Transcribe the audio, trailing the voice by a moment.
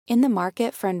In the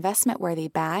market for investment-worthy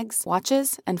bags,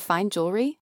 watches, and fine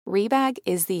jewelry, Rebag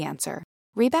is the answer.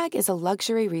 Rebag is a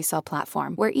luxury resale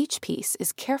platform where each piece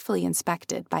is carefully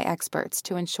inspected by experts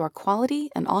to ensure quality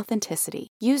and authenticity.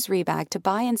 Use Rebag to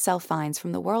buy and sell finds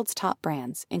from the world's top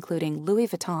brands, including Louis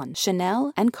Vuitton,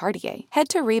 Chanel, and Cartier. Head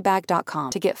to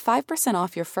Rebag.com to get 5%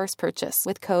 off your first purchase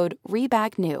with code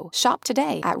REBAGNEW. Shop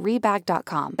today at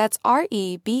Rebag.com. That's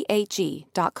REBAG.com.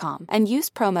 And use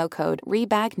promo code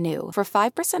REBAGNEW for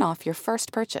 5% off your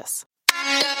first purchase.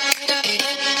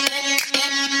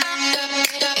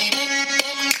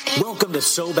 Welcome to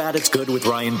So Bad It's Good with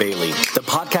Ryan Bailey, the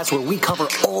podcast where we cover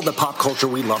all the pop culture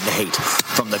we love to hate,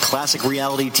 from the classic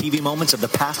reality TV moments of the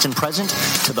past and present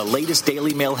to the latest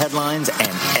Daily Mail headlines and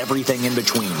everything in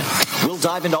between. We'll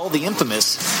dive into all the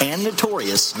infamous and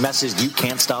notorious messes you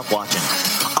can't stop watching.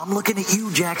 I'm looking at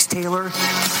you, Jax Taylor.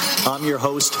 I'm your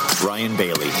host, Ryan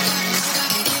Bailey.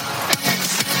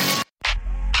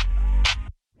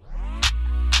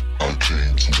 I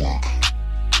came to work.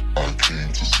 I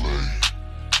came to slay.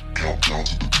 Countdown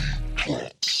to the beat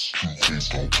drops. True queens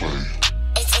don't play.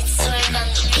 I came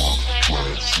to work.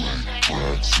 Drag,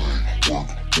 slay.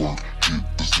 Work, hit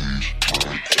the stage.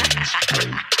 Drag queens don't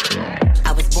play.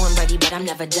 I was born ready, but I'm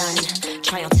never done.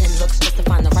 Try on 10 looks just to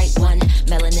find the right one.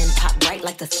 Melanin pop bright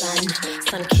like the sun.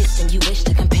 Sun kissed and you wish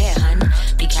to compare, hun.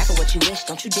 Be careful what you wish,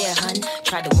 don't you dare, hun.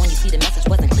 Tried to warn you, see the message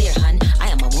wasn't clear, hun. I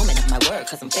am a woman of my word,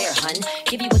 cause I'm fair, hun.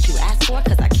 Give you what you asked for,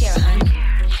 cause I care, hun.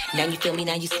 Now you feel me,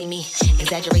 now you see me.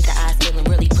 Exaggerate the eyes, feeling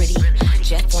really pretty.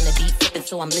 Jeff on the beat, sipping,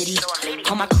 so I'm litty.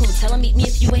 Call my crew, tell them meet me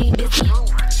if you ain't busy.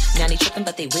 Now they tripping,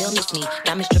 but they will miss me.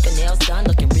 Diamond stripping, nails done,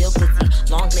 looking real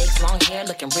busy. Long legs, long hair,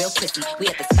 looking real pretty. We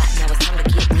at the spot, now it's time to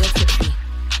get real tipsy.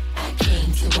 I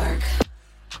came to work.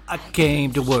 I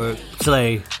came to work,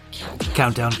 slay.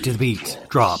 Countdown to the beat,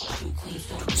 drop.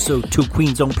 So two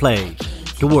queens don't play.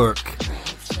 To work.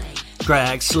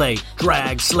 Drag, slay,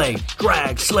 drag, slay,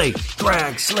 drag, slay,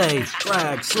 drag, slay,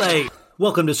 drag, slay.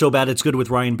 Welcome to So Bad It's Good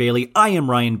with Ryan Bailey. I am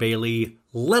Ryan Bailey.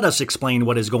 Let us explain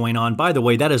what is going on. By the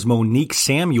way, that is Monique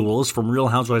Samuels from Real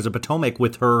Housewives of Potomac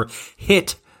with her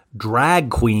hit Drag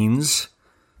Queens.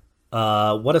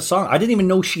 What a song. I didn't even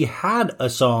know she had a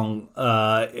song.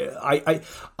 I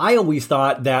always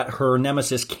thought that her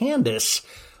nemesis Candiace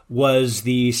was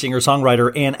the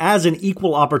singer-songwriter, and as an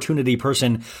equal opportunity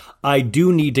person, I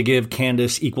do need to give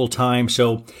Candiace equal time.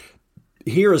 So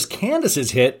here is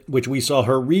Candiace's hit, which we saw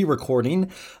her re-recording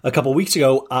a couple weeks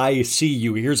ago, I See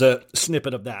You. Here's a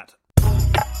snippet of that.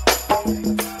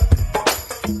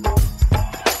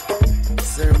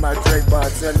 Sing my Drake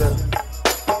bartender.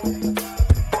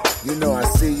 You know I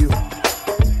see you.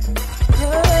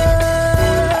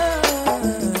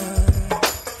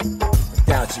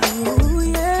 Without you. Ooh,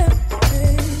 yeah,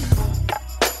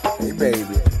 hey,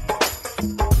 baby.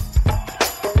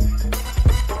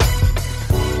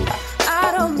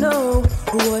 I don't know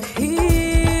what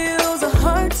heals a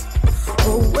heart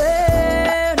or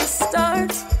where to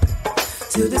start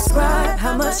to describe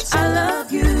how much I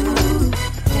love you.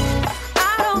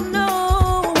 I don't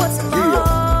know what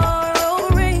tomorrow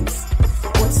brings,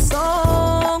 what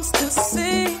songs to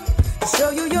sing to show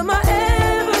you you're my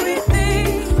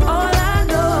everything. All I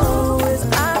know is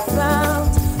I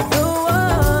found the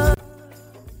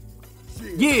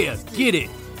one. Yeah, get it.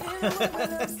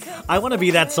 I want to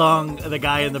be that song, the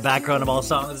guy in the background of all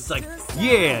songs. It's like,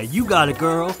 yeah, you got it,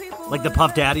 girl. Like the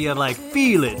Puff Daddy of like,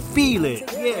 feel it.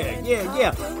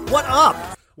 Yeah. What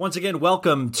up? Once again,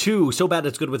 welcome to So Bad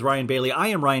It's Good with Ryan Bailey. I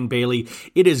am Ryan Bailey.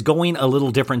 It is going a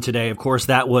little different today. Of course,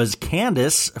 that was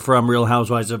Candiace from Real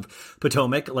Housewives of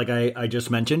Potomac, like I just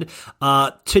mentioned.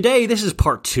 Today, this is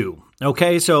part 2.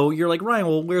 Okay, so you're like, Ryan,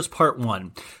 well, where's part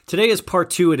 1? Today is part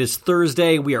 2. It is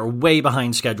Thursday. We are way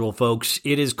behind schedule, folks.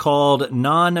 It is called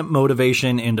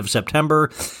Non-Motivation End of September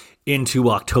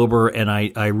into October, and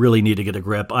I really need to get a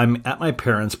grip. I'm at my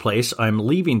parents' place. I'm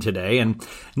leaving today and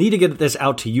need to get this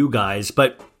out to you guys.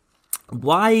 But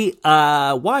why,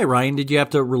 Ryan, did you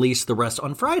have to release the rest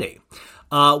on Friday?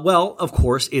 Well, of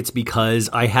course, it's because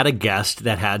I had a guest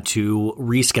that had to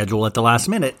reschedule at the last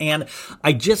minute, and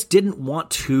I just didn't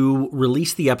want to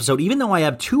release the episode, even though I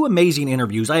have 2 amazing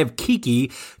interviews. I have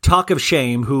Kiki, Talk of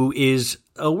Shame, who is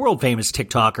a world-famous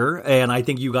TikToker, and I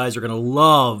think you guys are going to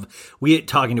love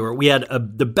talking to her. We had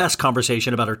the best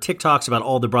conversation about her TikToks, about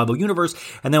all the Bravo universe,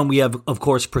 and then we have, of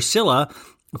course, Priscilla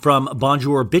from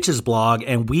Bonjour Bitches blog,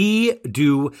 and we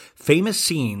do famous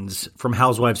scenes from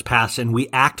Housewives Past, and we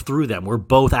act through them. We're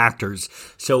both actors,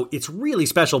 so it's really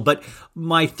special. But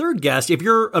my third guest, if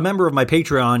you're a member of my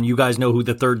Patreon, you guys know who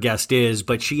the third guest is,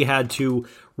 but she had to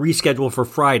reschedule for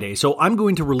Friday. So I'm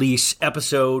going to release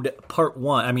episode part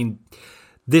 1. I mean,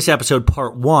 this episode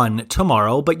part 1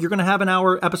 tomorrow, but you're going to have an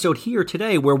hour episode here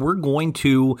today where we're going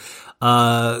to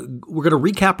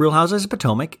recap Real Housewives of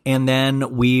Potomac, and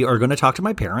then we are going to talk to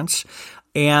my parents,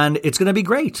 and it's going to be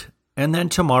great. And then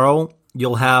tomorrow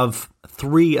you'll have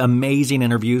 3 amazing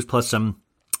interviews plus some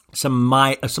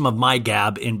of my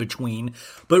gab in between.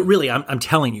 But really, I'm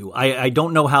telling you, I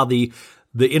don't know how the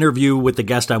interview with the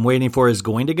guest I'm waiting for is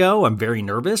going to go. I'm very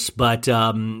nervous, but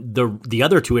the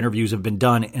other 2 interviews have been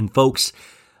done, and folks,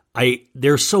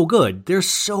 they're so good. They're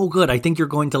so good. I think you're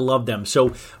going to love them.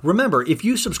 So remember, if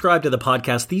you subscribe to the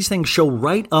podcast, these things show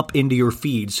right up into your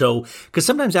feed. So, because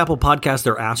sometimes Apple Podcasts,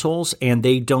 they're assholes and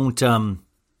they don't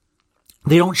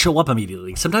show up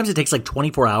immediately. Sometimes it takes like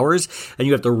 24 hours and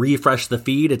you have to refresh the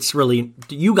feed. It's really,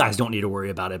 you guys don't need to worry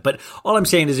about it. But all I'm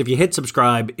saying is if you hit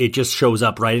subscribe, it just shows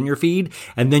up right in your feed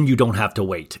and then you don't have to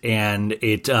wait. And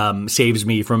it saves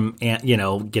me from,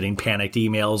 getting panicked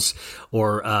emails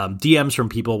or DMs from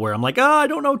people where I'm like, I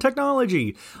don't know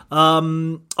technology.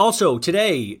 Also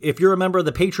today, if you're a member of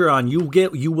the Patreon, you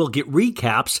will get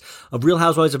recaps of Real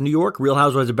Housewives of New York, Real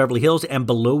Housewives of Beverly Hills, and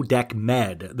Below Deck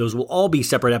Med. Those will all be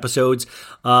separate episodes.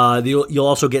 You'll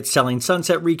also get Selling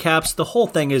Sunset recaps. The whole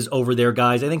thing is over there,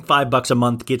 guys. I think $5 a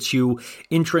month gets you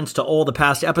entrance to all the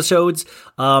past episodes.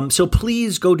 So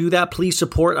please go do that. Please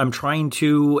support. I'm trying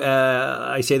to,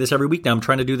 I say this every week now, I'm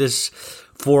trying to do this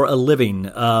for a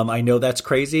living. I know that's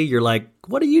crazy. You're like,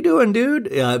 what are you doing, dude?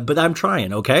 But I'm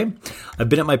trying, okay? I've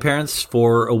been at my parents'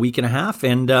 for a week and a half,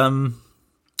 and I've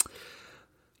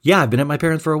been at my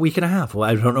parents for a week and a half. Well,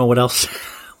 I don't know what else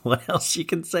you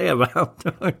can say about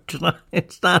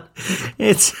it.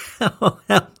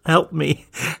 Help me.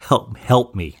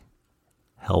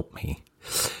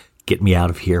 Get me out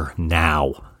of here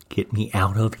now. Get me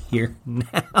out of here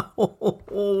now.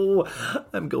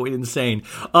 I'm going insane.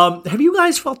 Have you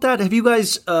guys felt that? Have you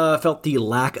guys felt the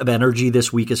lack of energy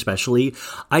this week especially?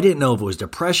 I didn't know if it was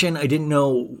depression. I didn't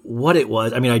know what it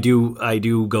was. I mean, I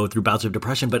do go through bouts of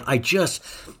depression, but I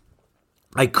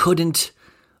couldn't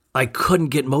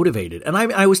get motivated. And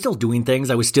I was still doing things.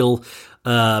 I was still,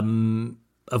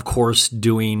 of course,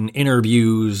 doing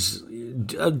interviews,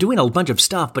 doing a bunch of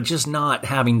stuff, but just not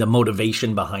having the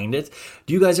motivation behind it.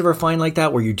 Do you guys ever find like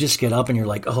that where you just get up and you're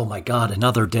like, oh my God,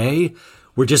 another day?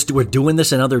 We're doing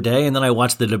this another day. And then I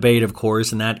watched the debate, of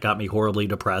course, and that got me horribly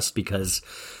depressed because,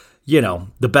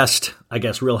 the best, I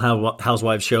guess, Real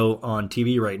Housewives show on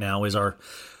TV right now is our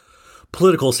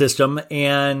political system.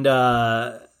 And,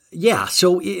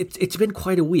 so it's been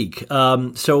quite a week.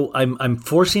 So I'm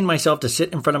forcing myself to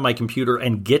sit in front of my computer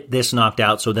and get this knocked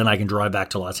out so then I can drive back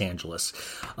to Los Angeles.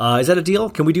 Is that a deal?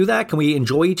 Can we do that? Can we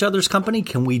enjoy each other's company?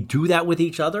 Can we do that with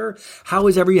each other? How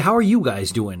are you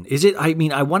guys doing?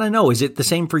 I want to know, is it the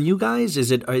same for you guys?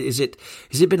 Has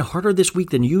it been harder this week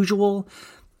than usual?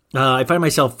 I find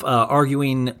myself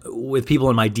arguing with people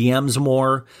in my DMs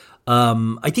more.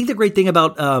 I think the great thing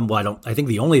about, I think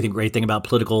the only great thing about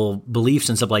political beliefs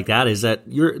and stuff like that is that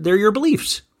they're your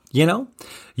beliefs,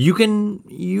 you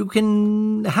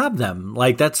can have them.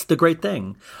 Like, that's the great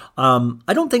thing.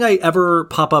 I don't think I ever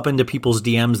pop up into people's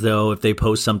DMs though, if they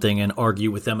post something and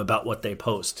argue with them about what they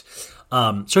post.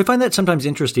 So I find that sometimes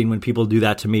interesting when people do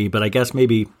that to me, but I guess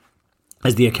maybe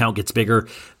as the account gets bigger,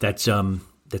 that's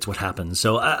what happens.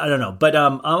 So I don't know, but,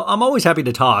 I'm always happy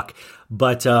to talk,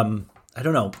 but, I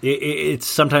don't know. It's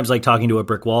sometimes like talking to a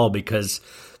brick wall because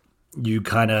you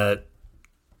kind of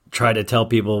try to tell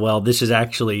people, well, this is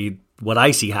actually what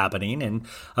I see happening. And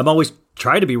I'm always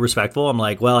trying to be respectful. I'm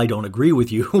like, well, I don't agree with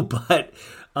you, but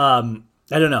I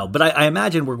don't know. But I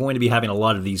imagine we're going to be having a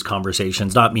lot of these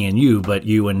conversations, not me and you, but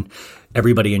you and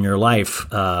everybody in your life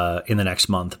in the next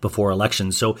month before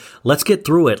elections. So let's get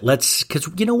through it. Because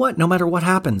you know what? No matter what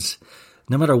happens,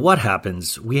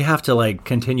 we have to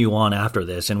continue on after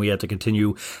this, and we have to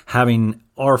continue having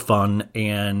our fun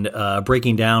and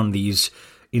breaking down these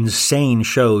insane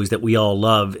shows that we all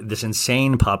love, this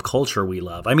insane pop culture we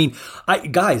love. I mean,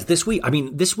 this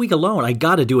week alone, I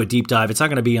got to do a deep dive. It's not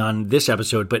going to be on this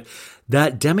episode, but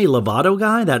that Demi Lovato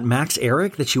guy, that Max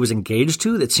Eric that she was engaged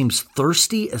to, that seems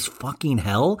thirsty as fucking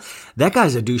hell. That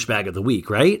guy's a douchebag of the week,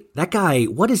 right? That guy,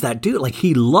 what is that dude?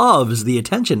 He loves the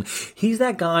attention. He's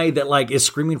that guy that is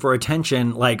screaming for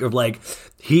attention,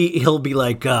 he'll be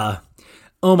like,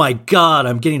 oh my God,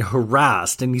 I'm getting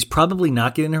harassed. And he's probably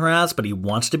not getting harassed, but he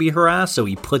wants to be harassed, so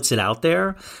he puts it out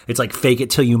there. It's like fake it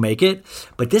till you make it.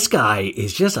 But this guy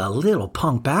is just a little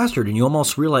punk bastard, and you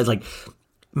almost realize,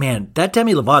 man, that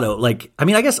Demi Lovato,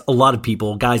 I guess a lot of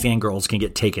people, guys and girls, can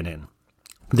get taken in.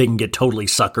 they can get totally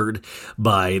suckered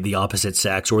by the opposite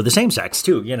sex or the same sex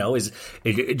too,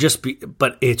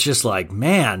 but it's just like,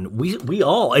 man, we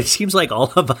all, it seems like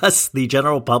all of us, the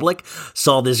general public,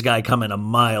 saw this guy coming a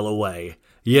mile away,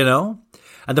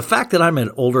 And the fact that I'm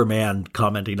an older man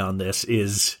commenting on this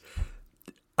is,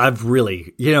 I've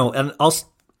really, and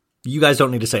you guys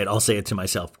don't need to say it. I'll say it to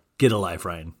myself. Get a life,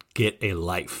 Ryan. Get a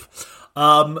life.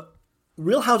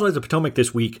 Real Housewives of Potomac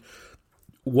this week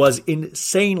was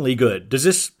insanely good. Does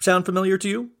this sound familiar to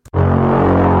you?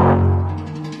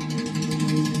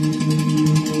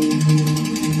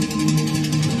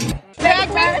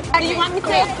 How do you want me to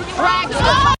drag you?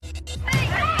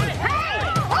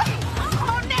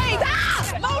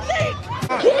 Monique!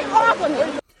 Keep off of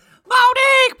me!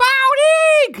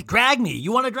 Monique! Drag me.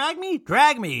 You want to drag me?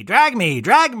 Drag me. Drag me.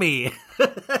 Drag me.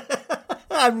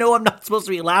 I know I'm not supposed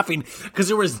to be laughing because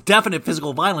there was definite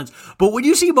physical violence. But when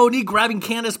you see Monique grabbing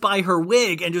Candiace by her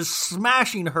wig and just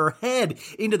smashing her head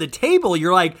into the table,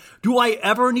 you're like, do I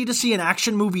ever need to see an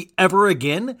action movie ever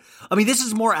again? I mean, this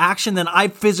is more action than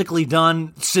I've physically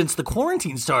done since the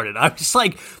quarantine started. I'm just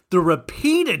like, the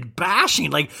repeated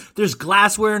bashing, like there's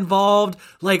glassware involved.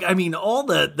 Like, I mean, all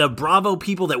the Bravo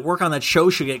people that work on that show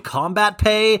should get combat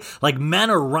pay. Like, men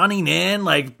are running in,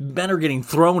 like men are getting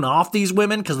thrown off these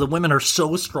women because the women are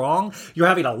so strong. You're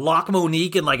having to lock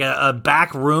Monique in like a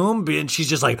back room and she's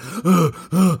just like,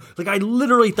 like I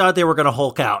literally thought they were going to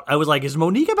Hulk out. I was like, is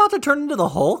Monique about to turn into the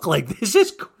Hulk? Like, this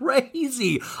is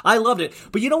crazy. I loved it.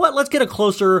 But you know what? Let's get a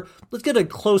closer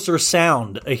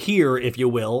sound here, if you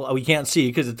will. We can't see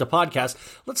because it's a podcast.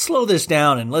 Let's slow this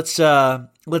down and let's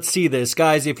see this.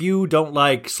 Guys, if you don't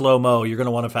like slow-mo, you're going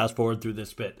to want to fast forward through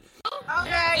this bit.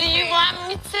 Okay. Do you want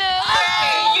me to? Do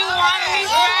you want me to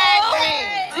drag me?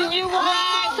 Do you want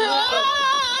me to?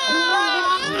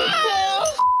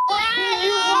 Do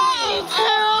you want me to?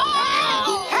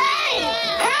 Hey!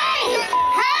 Hey!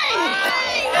 Hey!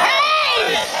 Hey!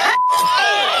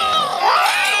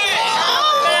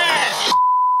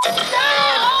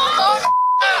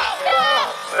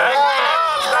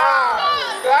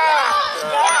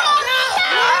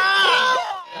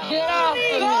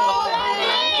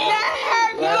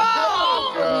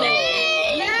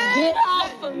 Get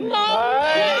off of me! Get off of me! Get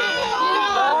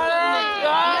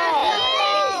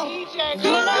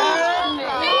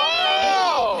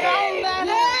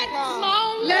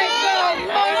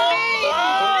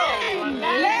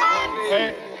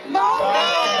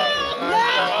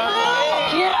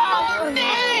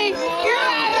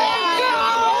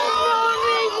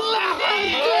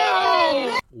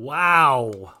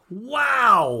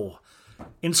Wow.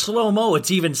 In slow-mo,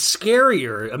 it's even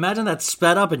scarier. Imagine that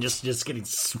sped up and just getting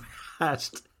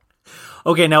smashed.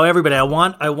 Okay, now everybody, I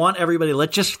want everybody,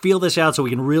 let's just feel this out so we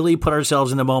can really put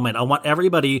ourselves in the moment. I want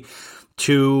everybody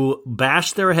to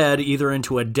bash their head either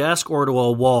into a desk or to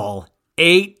a wall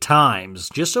 8 times,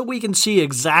 just so we can see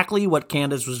exactly what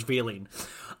Candiace was feeling.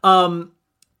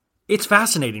 It's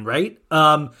fascinating, right?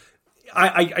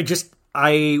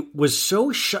 I was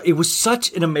so shocked. It was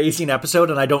such an amazing episode,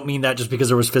 and I don't mean that just because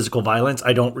there was physical violence.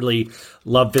 I don't really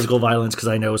love physical violence because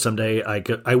I know someday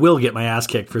I will get my ass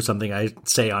kicked for something I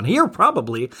say on here,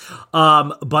 probably.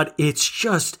 But it's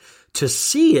just, to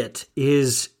see it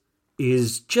is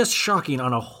just shocking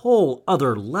on a whole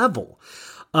other level.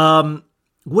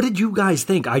 What did you guys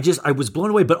think? I was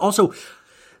blown away, but also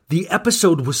the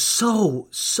episode was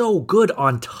so good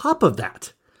on top of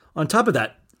that.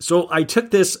 So I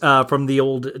took this from the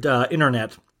old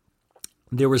internet.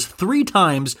 There was 3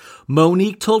 times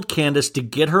Monique told Candiace to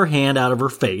get her hand out of her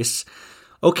face.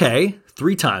 Okay,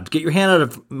 3 times. Get your hand out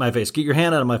of my face. Get your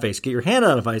hand out of my face. Get your hand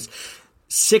out of my face.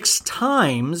 6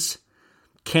 times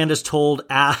Candiace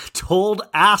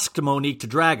asked Monique to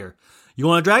drag her. You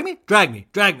want to drag me? Drag me.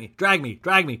 Drag me. Drag me.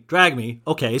 Drag me. Drag me.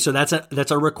 Okay, so that's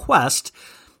a request.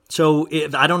 So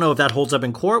I don't know if that holds up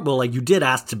in court. Well, like, you did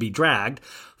ask to be dragged.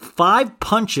 5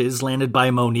 punches landed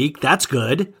by Monique. That's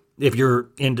good. If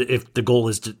the goal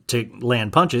is to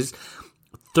land punches.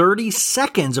 30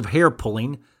 seconds of hair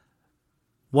pulling.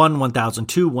 1,000,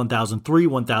 2, 1,000, 3,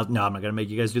 1,000. No, I'm not going to make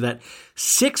you guys do that.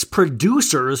 6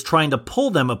 producers trying to pull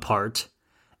them apart.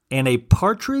 And a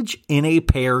partridge in a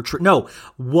pear tree. No,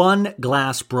 1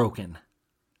 glass broken.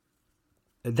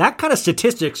 That kind of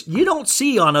statistics you don't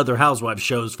see on other Housewives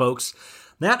shows, folks.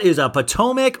 That is a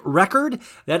Potomac record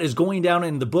that is going down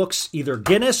in the books, either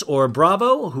Guinness or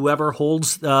Bravo, whoever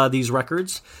holds these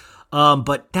records.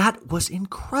 But that was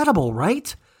incredible,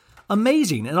 right?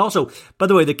 Amazing. And also, by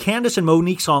the way, the Candiace and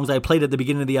Monique songs I played at the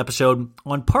beginning of the episode,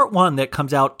 on part 1 that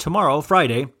comes out tomorrow,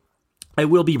 Friday, I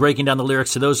will be breaking down the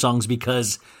lyrics to those songs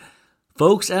because,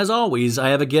 folks, as always, I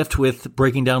have a gift with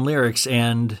breaking down lyrics,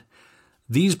 and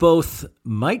These both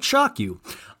might shock you.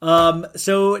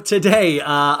 So today,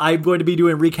 I'm going to be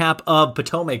doing a recap of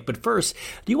Potomac. But first,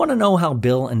 do you want to know how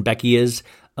Bill and Becky is?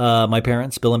 My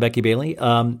parents, Bill and Becky Bailey.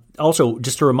 Also,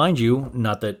 just to remind you,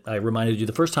 not that I reminded you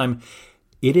the first time,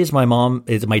 it's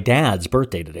my dad's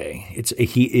birthday today.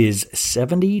 He is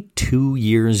 72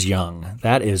 years young.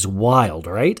 That is wild,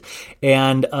 right?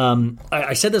 And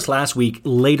I said this last week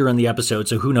later in the episode,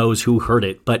 so who knows who heard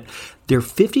it, but their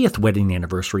 50th wedding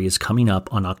anniversary is coming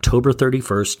up on October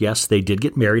 31st. Yes, they did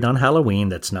get married on Halloween.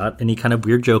 That's not any kind of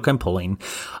weird joke I'm pulling.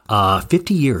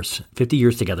 50 years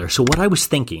together. So what I was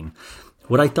thinking,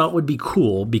 what I thought would be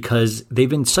cool, because they've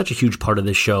been such a huge part of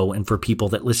this show and for people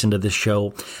that listen to this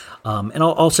show, and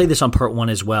I'll say this on part one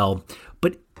as well,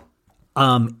 but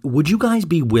would you guys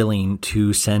be willing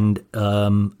to send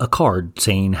a card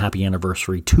saying happy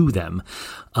anniversary to them?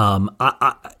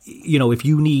 If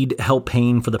you need help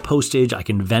paying for the postage, I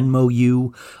can Venmo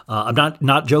you. I'm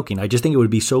not joking. I just think it would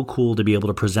be so cool to be able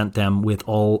to present them with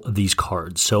all of these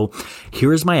cards. So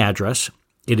here is my address.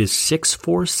 It is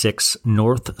 646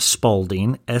 North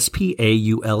Spalding,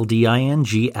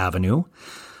 Spaulding Avenue,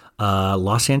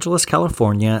 Los Angeles,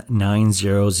 California,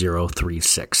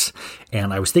 90036.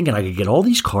 And I was thinking I could get all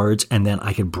these cards and then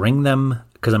I could bring them,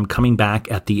 because I'm coming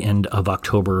back at the end of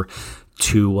October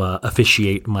to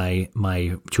officiate my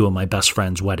two of my best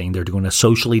friends' wedding. They're doing a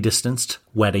socially distanced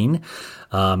wedding,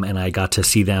 and I got to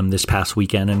see them this past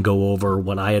weekend and go over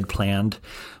what I had planned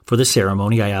for the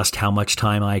ceremony. I asked how much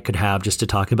time I could have just to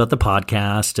talk about the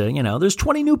podcast. There's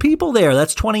 20 new people there.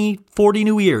 That's 40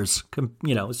 new ears.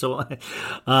 So,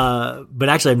 but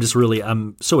actually,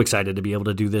 I'm so excited to be able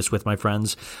to do this with my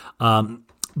friends. So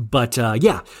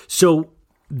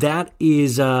that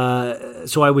is,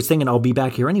 so I was thinking I'll be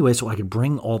back here anyway, so I could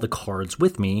bring all the cards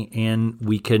with me and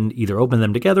we can either open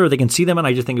them together or they can see them. And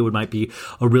I just think it might be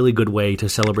a really good way to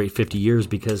celebrate 50 years,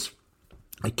 because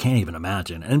I can't even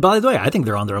imagine. And by the way, I think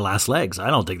they're on their last legs. I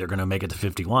don't think they're going to make it to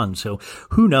 51. So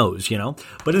who knows,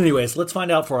 But anyways, let's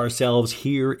find out for ourselves.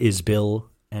 Here is Bill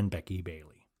and Becky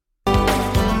Bailey.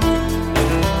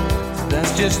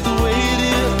 That's just the way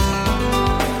it is.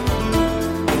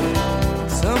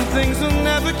 Some things will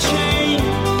never change.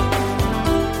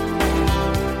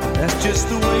 That's just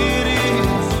the way it is.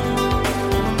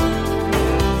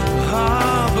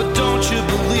 But don't you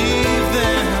believe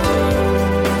them?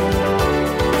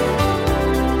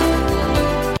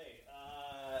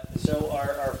 So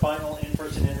our final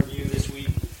in-person interview this week,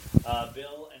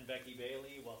 Bill and Becky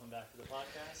Bailey, welcome back to the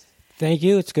podcast. Thank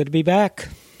you. It's good to be back.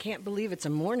 Can't believe it's a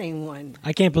morning one.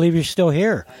 I can't believe you're still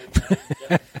here.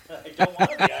 I don't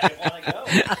want to be. I want to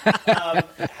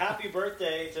go. Happy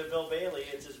birthday to Bill Bailey.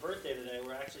 It's his birthday today.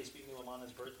 We're actually speaking to him on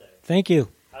his birthday. Thank you.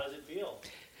 How does it feel?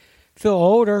 Feel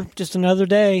older. Just another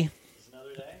day.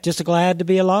 Just glad to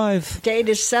be alive. Day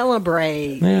to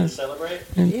celebrate. Yeah. To celebrate?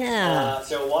 Yeah.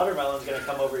 So Watermelon's going to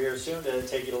come over here soon to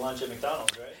take you to lunch at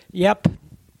McDonald's, right? Yep.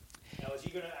 Now, is he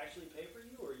going to actually pay for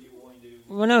you, or are you going to...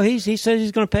 Well, no, he said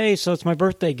he's going to pay, so it's my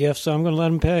birthday gift, so I'm going to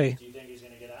let him pay. Do you think he's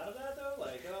going to get out of that, though?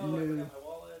 Like, I forgot my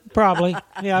wallet? Probably.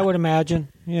 Yeah, I would imagine,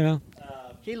 He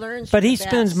learns But from he the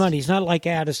spends best. money. He's not like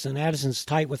Addison. Addison's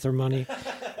tight with her money.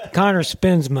 Connor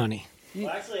spends money. Well,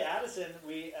 actually, Addison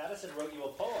wrote you a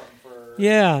poem for...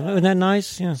 Yeah, isn't that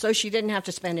nice? Yeah. So she didn't have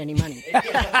to spend any money. So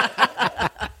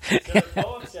the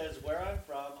poem says, "Where I'm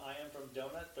from, I am from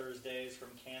Donut Thursdays, from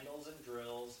candles and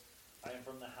drills. I am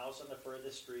from the house on the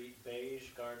furthest street, beige,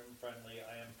 garden friendly.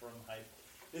 I am from hype."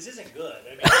 This isn't good.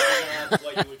 I mean, it's not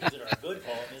what you would consider a good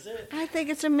poem, is it? I think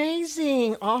it's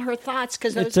amazing. All her thoughts,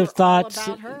 because those It's are her thoughts.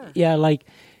 all about her. Yeah, like,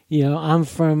 I'm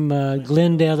from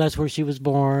Glendale. That's where she was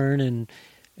born, and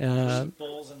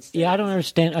Bowls and steaks. yeah, I don't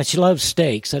understand. She loves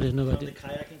steaks. I didn't know From about the it.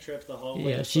 kayaking trip, the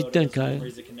hallway. Yeah, of she's photos, done kayak.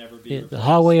 memories that can never be Yeah, the replaced.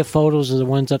 hallway of photos are the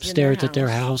ones upstairs their at their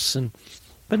house. house,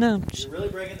 but no. You're really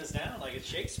breaking this down like it's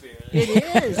Shakespeare. It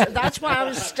is. That's why I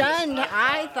was stunned.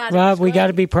 I thought Well, it was we got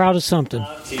to great. be proud of something.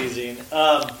 I'm teasing.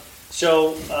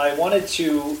 So I wanted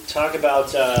to talk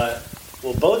about,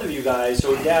 both of you guys.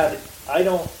 So, Dad, I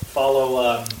don't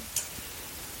follow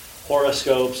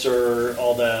horoscopes or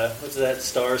all the, what's that,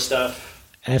 star stuff?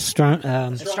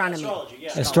 Astronomy. Astrology, yeah.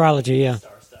 Astrology, yeah.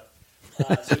 Star stuff.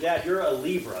 So, Dad, you're a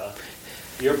Libra,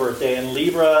 your birthday, and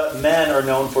Libra men are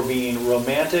known for being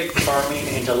romantic, charming,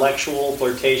 intellectual,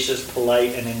 flirtatious,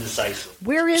 polite, and indecisive.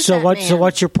 Where is So that what? man? So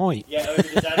what's your point? Yeah,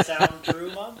 does that sound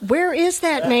true, Mom? Where is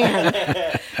that man?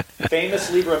 Famous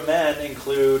Libra men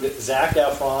include Zac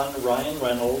Efron, Ryan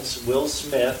Reynolds, Will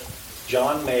Smith,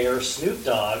 John Mayer, Snoop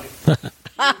Dogg, Hugh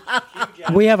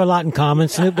Jackman, We have a lot in common,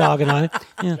 Snoop Dogg and I.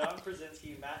 Yeah. John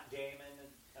Krasinski, Matt Damon,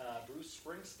 Bruce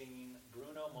Springsteen. Springsteen,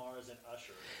 Bruno Mars, and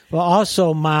Usher. Well,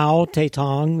 also Mao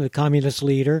Zedong, the communist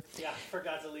leader. Yeah, I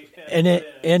forgot to leave him.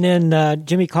 And then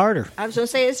Jimmy Carter. I was going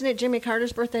to say, isn't it Jimmy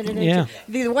Carter's birthday today? Yeah.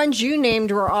 The ones you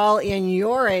named were all in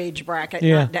your age bracket,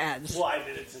 Yeah. not Dad's. Well, I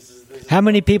did it. This is How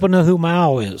many people know who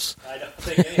Mao is? I don't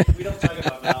think we don't talk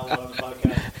about Mal on the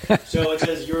podcast. So it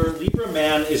says your Libra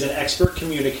man is an expert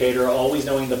communicator, always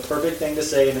knowing the perfect thing to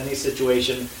say in any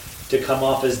situation to come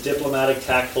off as diplomatic,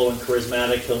 tactful, and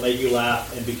charismatic. He'll make you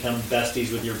laugh and become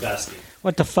besties with your bestie.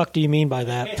 What the fuck do you mean by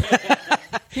that?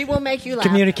 He will make you laugh.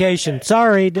 Communication.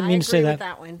 Sorry, didn't mean to say I agree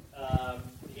that. with that one.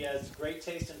 He has great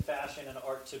taste in fashion and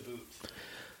art to boot.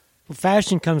 Well,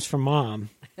 fashion comes from Mom.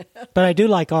 But I do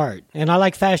like art. And I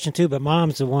like fashion too, but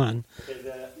Mom's the one. Okay,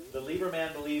 the Libra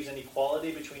man believes in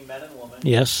equality between men and women.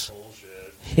 Yes.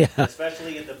 Bullshit. Yeah.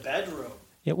 Especially in the bedroom.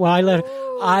 Yeah, well,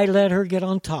 I let her get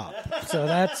on top. So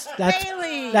that's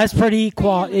pretty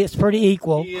equal. It's pretty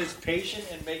equal. He is patient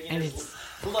in making his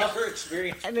lover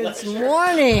experience And it's pleasure.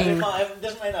 morning.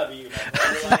 This might not be you,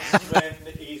 man.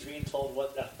 When he's being told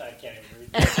what I can't even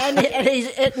read. And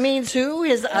it means who?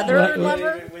 His other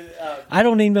lover? I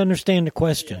don't even understand the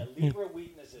question. Libra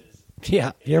weaknesses.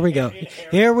 Yeah, here we go.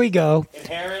 Here we go.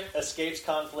 Inherent escapes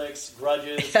conflicts,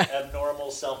 grudges, abnormal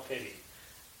self-pity.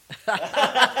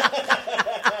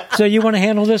 So you want to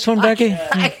handle this one, Becky?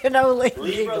 I can only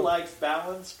Libra likes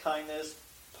balance, kindness,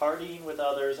 partying with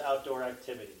others, outdoor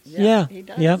activities. Yeah, he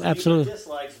does. yeah, Libra absolutely.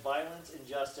 dislikes violence,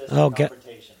 injustice, Oh, and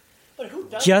confrontation. But who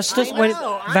does Justice? I Wait,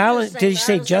 know, I'm violence? just Did you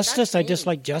saying say that. I was like, justice? that's I me.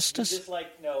 dislike justice.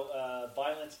 Dislike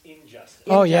violence, injustice.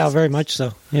 Oh yeah, very much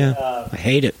so. Yeah, I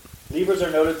hate it. Libras are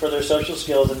noted for their social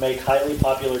skills and make highly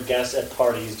popular guests at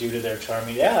parties due to their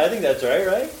charming. Yeah, I think that's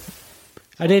right?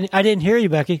 I didn't hear you,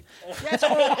 Becky. Yes,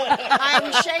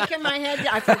 I'm shaking my head.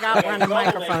 I forgot one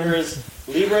microphone.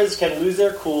 Libras can lose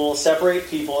their cool, separate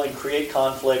people, and create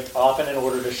conflict, often in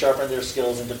order to sharpen their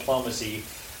skills in diplomacy.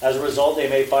 As a result, they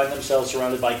may find themselves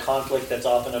surrounded by conflict that's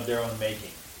often of their own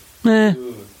making.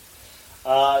 Ooh.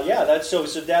 Yeah, that's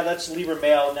Dad, that's Libra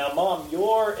male. Now, Mom,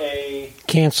 you're a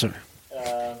Cancer.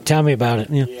 Tell me about it.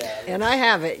 Yeah. And I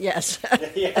have it, yes.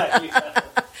 Yeah.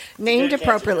 Named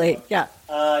appropriately, yeah.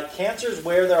 Cancers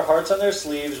wear their hearts on their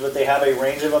sleeves, but they have a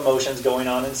range of emotions going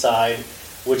on inside,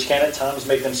 which can at times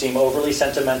make them seem overly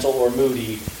sentimental or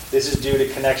moody. This is due to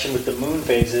connection with the moon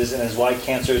phases and is why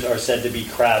cancers are said to be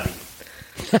crabby.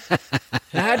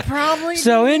 That probably.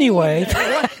 So anyway,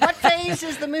 what phase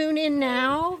is the moon in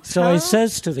now? so he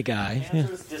says to the guy,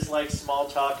 Cancers dislike small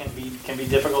talk and can be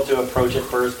difficult to approach at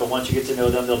first, but once you get to know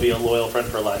them, they'll be a loyal friend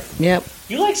for life. Yep.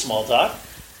 You like small talk?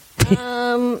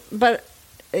 But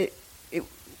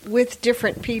with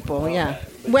different people, yeah.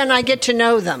 When I get to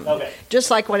know them. Okay. Just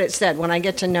like what it said, when I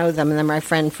get to know them, and they're my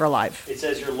friend for life. It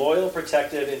says you're loyal,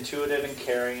 protective, intuitive, and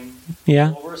caring.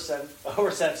 Yeah.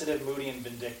 Oversensitive, moody, and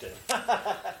vindictive.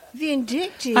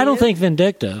 Vindictive? I don't think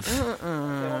vindictive. Okay,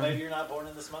 well, maybe you're not born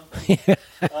in this month. Cancers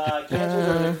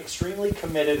are extremely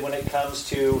committed when it comes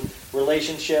to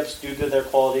relationships due to their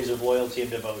qualities of loyalty and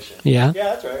devotion. Yeah.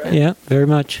 Yeah, that's right? Yeah, very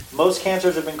much. Most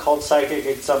cancers have been called psychic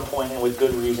at some point, and with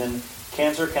good reason.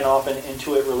 Cancer can often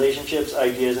intuit relationships,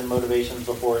 ideas, and motivations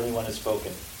before anyone has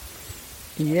spoken.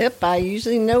 Yep, I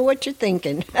usually know what you're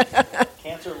thinking.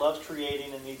 Cancer loves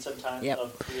creating and needs some time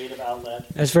of creative outlet.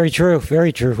 That's very true with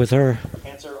her.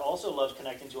 Cancer also loves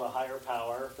connecting to a higher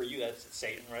power. For you, that's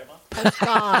Satan, right, Mom? Oh,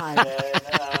 God.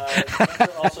 And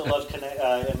Cancer also loves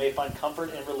and may find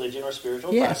comfort in religion or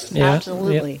spiritual practices. Yeah,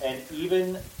 absolutely. Yep. And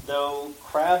even though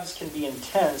crabs can be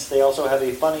intense, they also have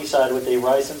a funny side with a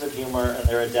wry sense of humor, and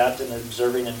they're adept in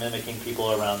observing and mimicking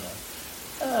people around them.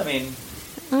 I mean,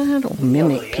 I don't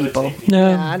mimic people. No.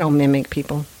 Yeah, I don't mimic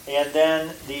people. And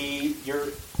then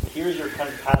here's your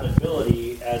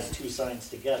compatibility as two signs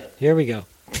together. Here we go.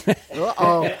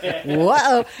 Uh-oh.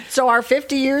 Whoa. So our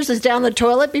 50 years is down the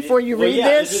toilet before you read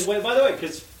this? By the way,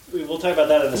 because we'll talk about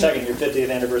that in a second. Your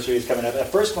 50th anniversary is coming up. At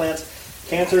first glance,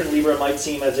 Cancer and Libra might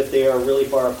seem as if they are really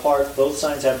far apart. Both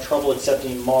signs have trouble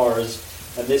accepting Mars,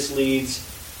 and this leads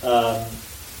to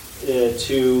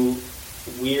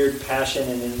weird passion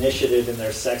and initiative in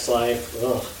their sex life.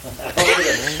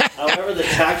 However, the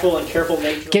tactful and careful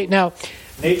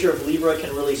nature of Libra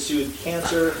can really soothe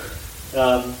Cancer.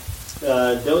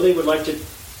 Though they would like to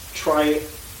try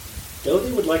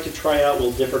out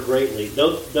will differ greatly.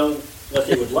 Though what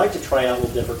they would like to try out will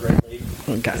differ greatly.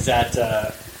 Okay. Is that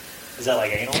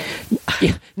like anal?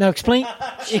 Yeah. Now explain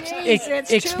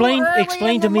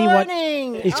to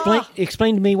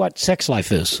me what sex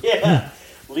life is. Yeah.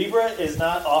 Libra is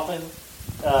not often.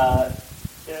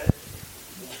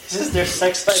 Their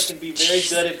sex life can be very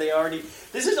good if they already.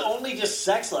 This is only just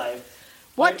sex life.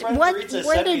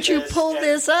 Where did you pull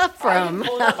this up from?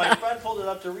 My friend pulled it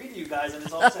up to read to you guys, and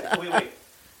it's all sex. Wait.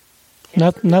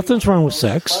 Nothing's wrong with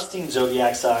sex. Busting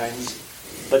zodiac signs,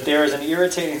 but there is an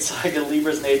irritating side to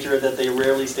Libra's nature that they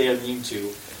rarely stay immune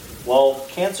to. While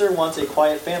Cancer wants a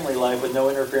quiet family life with no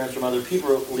interference from other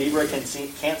people, Libra can't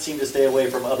seem to stay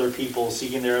away from other people,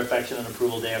 seeking their affection and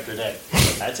approval day after day.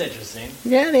 That's interesting.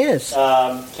 Yeah, it is.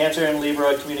 Cancer and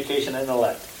Libra, communication and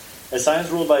intellect. As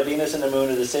signs ruled by Venus and the Moon,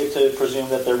 it is safe to presume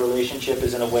that their relationship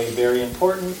is in a way very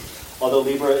important, although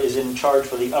Libra is in charge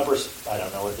for the upper... I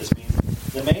don't know what this means.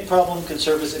 The main problem can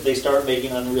surface if they start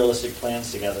making unrealistic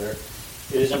plans together.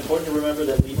 It is important to remember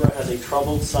that Libra has a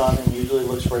troubled sun and usually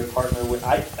looks for a partner with...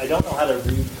 I don't know how to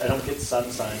read... I don't get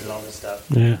sun signs and all this stuff.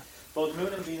 Yeah. Both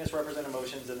Moon and Venus represent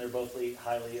emotions, and they're both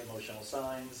highly emotional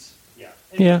signs. Yeah.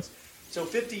 Yeah. So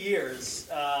 50 years.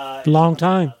 Long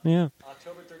time, yeah.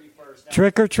 October 31st. Now,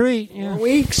 Trick or treat, yeah.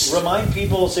 Weeks. Remind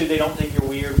people so they don't think you're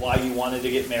weird why you wanted to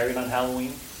get married on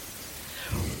Halloween.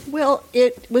 Well,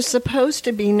 it was supposed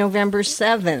to be November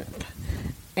 7th,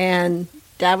 and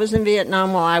Dad was in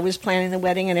Vietnam while I was planning the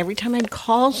wedding, and every time I'd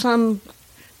call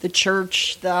the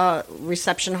church, the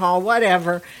reception hall,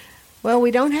 whatever, well,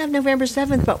 we don't have November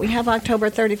 7th, but we have October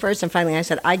 31st, and finally I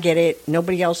said, I get it,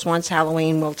 nobody else wants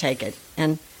Halloween, we'll take it.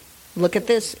 And look at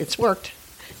this, it's worked.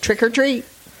 Trick or treat.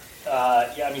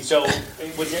 Yeah, I mean, so,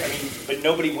 but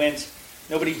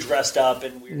nobody dressed up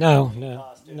in weird costumes.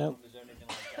 No.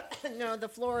 No, the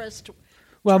florist.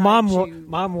 Well, Mom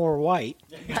wore white.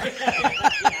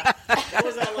 What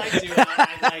was that like to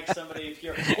act like somebody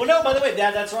pure? Well, no, by the way,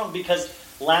 that's wrong, because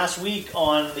last week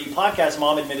on the podcast,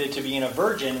 Mom admitted to being a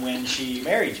virgin when she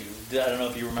married you. I don't know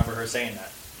if you remember her saying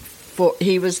that.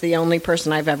 He was the only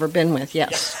person I've ever been with,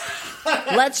 yes.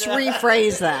 Let's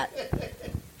rephrase that.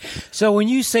 So when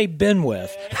you say been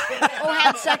with...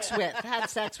 had sex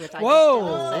with.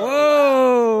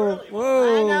 Whoa.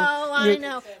 I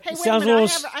know. Hey, wait a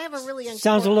minute, I have a really important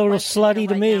sounds a little slutty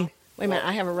to me. Now. Wait a minute,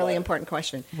 I have a really important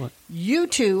question. What? You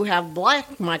two have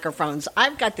black microphones.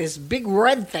 I've got this big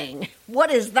red thing. What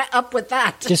is that up with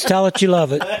that? Just tell it you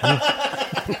love it.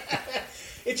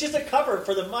 It's just a cover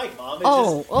for the mic, Mom.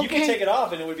 Okay. You can take it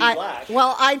off and it would be black.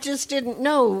 Well, I just didn't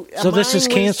know. So this is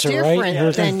Cancer, right?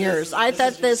 Different than yours. I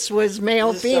thought this was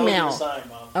male-female.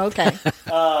 Okay.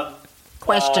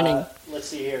 Questioning. Let's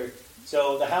see here.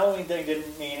 So the Halloween thing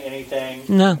didn't mean anything.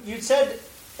 No. You said,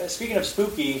 speaking of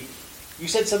spooky, you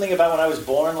said something about when I was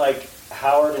born, like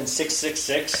Howard and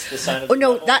 666, the sign of the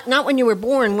devil. Not when you were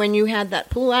born, when you had that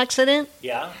pool accident.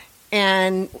 Yeah.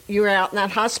 And you were out in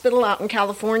that hospital out in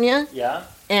California. Yeah.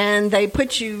 And they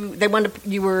put you,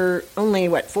 you were only,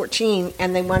 14,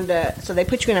 and so they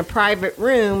put you in a private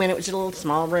room, and it was a little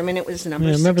small room, and it was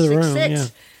number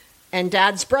 666. And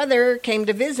Dad's brother came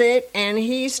to visit, and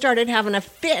he started having a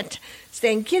fit,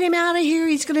 saying, "Get him out of here,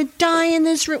 he's going to die in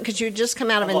this room," because you had just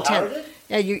come out of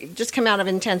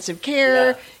intensive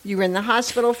care, you were in the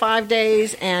hospital 5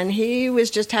 days, and he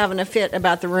was just having a fit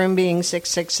about the room being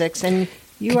 666, and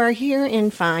you are here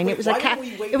and fine. Wait, it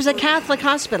was a Catholic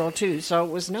hospital too, so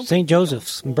it was no St.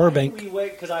 Joseph's in Burbank. Why did we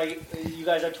wait? Because I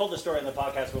told the story in the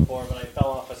podcast before, but I fell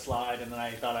off a slide and then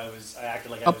I thought I acted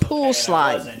like I was a pool okay,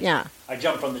 slide. Yeah, I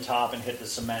jumped from the top and hit the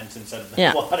cement instead of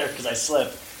the water because I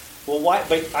slipped. Well, why?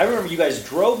 But I remember you guys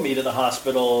drove me to the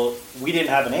hospital. We didn't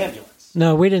have an ambulance.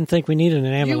 No, we didn't think we needed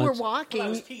an ambulance. You were walking. Well,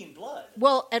 I was peeing blood.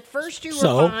 Well, at first you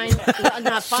were fine.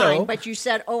 Not fine, but you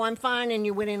said, "Oh, I'm fine," and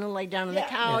you went in and laid down on the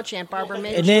couch. Aunt Barbara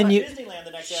made you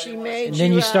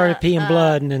started peeing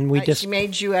blood, and then she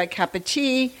made you a cup of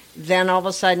tea. Then all of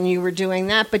a sudden you were doing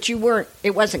that, but you weren't.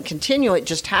 It wasn't continual. It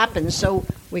just happened. So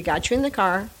we got you in the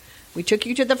car. We took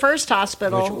you to the first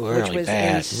hospital, which was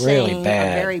insane, really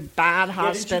bad. A very bad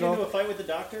hospital. Did you get into a fight with the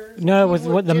doctor? No,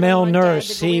 with the male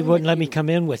nurse. He wouldn't let me come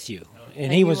in with you.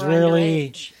 And he was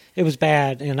really, it was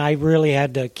bad, and I really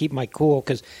had to keep my cool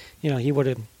because, he would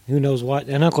have, who knows what.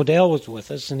 And Uncle Dale was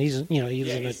with us, and he's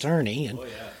an attorney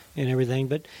and everything.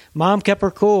 But Mom kept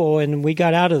her cool, and we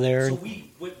got out of there. So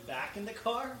we went back in the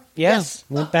car? Yes,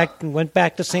 went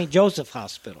back to St. Joseph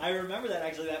Hospital. I remember that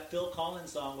actually. That Phil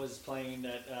Collins song was playing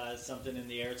that "Something in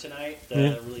the Air Tonight,"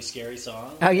 the really scary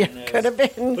song. Oh yeah, could have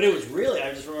been. But it was really.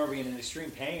 I just remember being in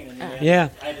extreme pain, and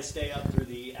then I had to stay up through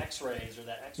the X-rays or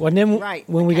that. Well, then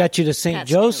when we got you to St.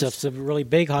 Joseph's, a really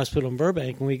big hospital in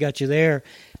Burbank, when we got you there,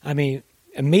 I mean,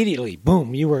 immediately,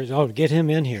 boom, you were get him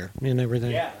in here and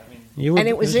everything. Yeah. And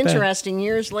it was interesting.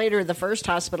 Years later, the first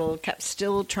hospital kept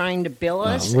still trying to bill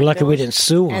us. We're lucky we didn't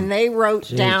sue them. And they wrote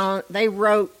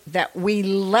that we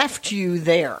left you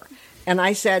there. And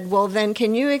I said, well, then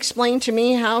can you explain to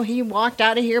me how he walked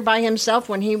out of here by himself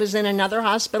when he was in another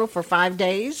hospital for 5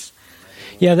 days?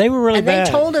 Yeah, they were really and bad.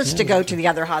 they told us to go to the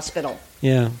other hospital.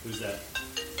 Yeah. Who's that?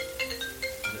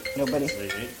 Nobody.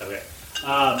 Okay.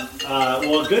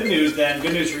 Well, good news then.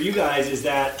 Good news for you guys is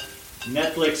that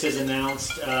Netflix has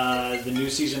announced the new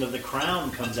season of The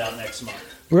Crown comes out next month.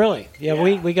 Really? Yeah.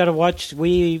 We got to watch.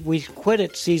 We quit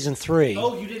at season 3.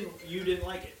 Oh, you didn't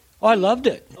like it? Oh, I loved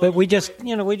it, but we just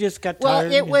got tired.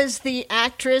 Well, it was the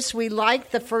actress. We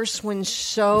liked the first one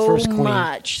so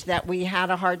much that we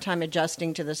had a hard time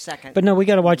adjusting to the second. But no, we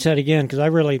got to watch that again because I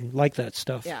really like that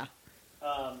stuff. Yeah.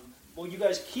 Well, you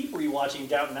guys keep rewatching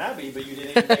Downton Abbey, but you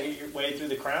didn't even make your way through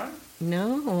The Crown?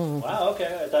 No. Wow,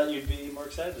 okay. I thought you'd be more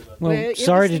excited about that. Well,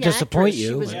 sorry to disappoint you.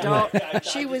 She was dull.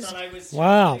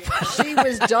 Wow. She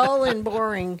was dull and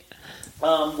boring.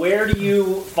 Where do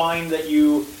you find that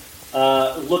you,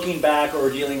 looking back or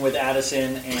dealing with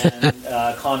Addison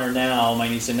and Connor now, my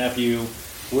niece and nephew,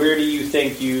 where do you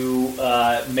think you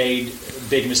made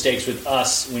big mistakes with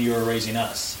us when you were raising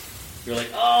us? You're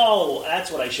like, oh, that's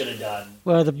what I should have done.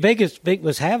 Well, the biggest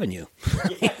was having you.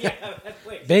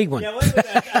 Wait. Big one. Yeah,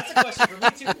 that's a question for me,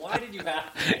 too. Why did you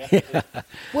have me? Yeah.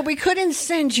 Well, we couldn't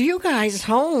send you guys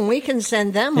home. We can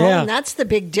send them home. That's the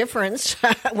big difference.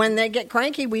 When they get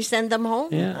cranky, we send them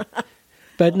home. Yeah.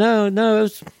 But no, it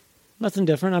was nothing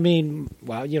different. I mean,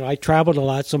 well, I traveled a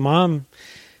lot, so Mom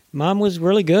was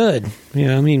really good.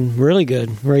 Really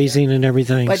good raising and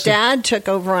everything. But Dad took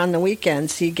over on the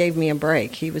weekends. He gave me a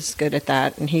break. He was good at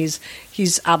that, and he's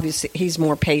obviously he's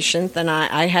more patient than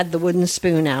I. I had the wooden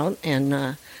spoon out, and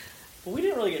Well, we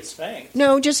didn't really get spanked.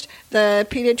 no, just the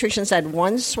pediatrician said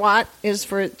one swat is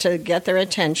to get their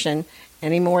attention.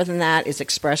 Any more than that is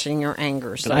expressing your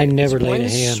anger. So I never it's laid a one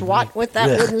hand. swat with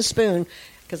that wooden spoon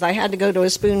because I had to go to a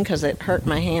spoon because it hurt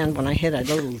my hand when I hit a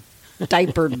little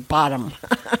diapered bottom.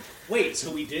 Wait,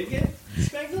 so we did get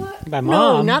spanked a lot? By Mom.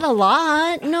 No, not a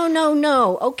lot.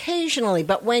 No. Occasionally,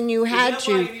 but when you had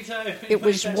to, it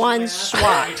was one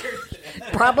swat.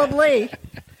 Probably.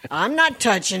 I'm not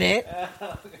touching it.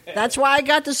 That's why I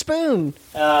got the spoon.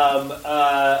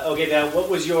 Okay, now what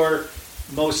was your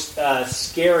most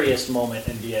scariest moment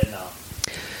in Vietnam?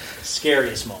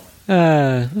 Scariest moment?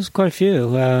 There's quite a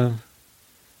few. I'm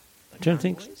trying to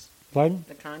think. Pardon?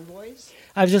 The convoys?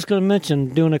 I was just going to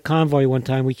mention doing a convoy one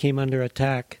time. We came under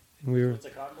attack. And we were. What's a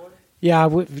convoy? Yeah,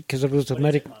 because it was a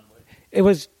medical. It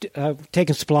was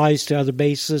taking supplies to other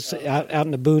bases out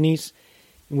in the boonies.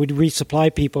 And we'd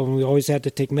resupply people, and we always had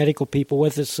to take medical people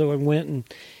with us. So I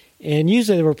went and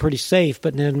usually they were pretty safe.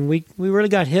 But then we really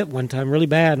got hit one time really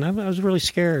bad, and I was really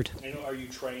scared. And are you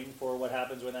trained for what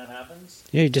happens when that happens?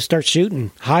 Yeah, you just start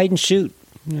shooting, hide and shoot.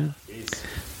 Yeah. Jeez.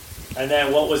 And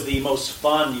then what was the most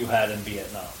fun you had in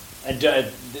Vietnam? And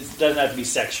this doesn't have to be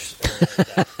sexual.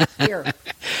 Here.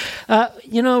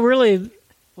 Really,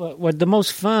 what the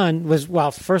most fun was,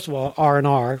 well, first of all,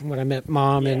 R&R, when I met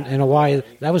Mom in Hawaii.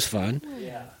 That was fun.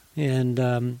 Yeah.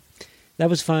 And that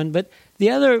was fun. But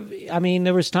the other,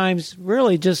 there was times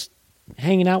really just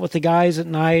hanging out with the guys at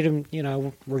night and,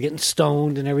 we're getting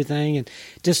stoned and everything and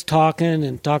just talking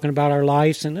about our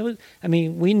lives. And it was,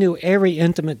 we knew every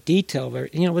intimate detail of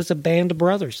it. It was a band of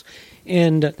brothers.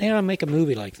 And they ought to make a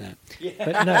movie like that.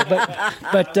 Yeah.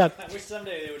 But I wish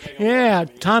someday they would make a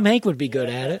movie. Tom Hanks would be good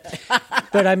at it.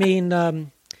 But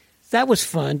that was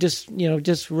fun. Just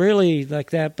really like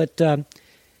that. But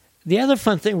the other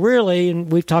fun thing, really,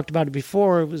 and we've talked about it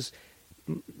before, it was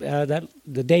that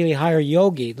the Daily Hire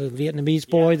Yogi, the Vietnamese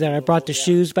boy that I brought the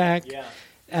shoes back,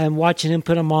 and watching him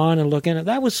put them on and looking at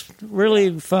that was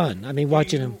really fun.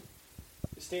 Watching him.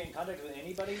 Stay in contact with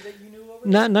anybody that you knew over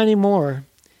there? Not anymore.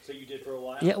 So you did for a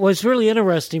while? Yeah, it was really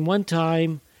interesting. One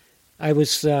time I was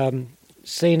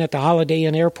staying at the Holiday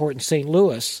Inn Airport in St.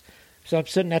 Louis. So I'm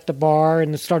sitting at the bar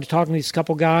and started talking to these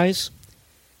couple guys.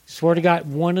 Swear to God,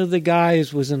 one of the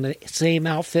guys was in the same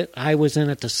outfit I was in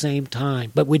at the same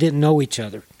time, but we didn't know each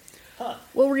other. Huh.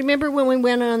 Well, remember when we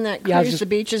went on that cruise to the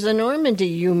beaches in Normandy,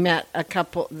 you met a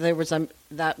couple, there was that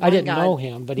one I didn't guy. know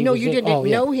him, but he no, was you didn't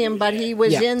know him, but he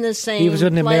was in the same He was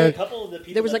in the play.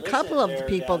 There was a couple of the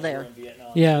people there.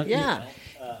 Yeah.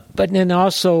 But then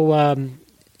also,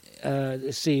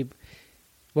 let's see,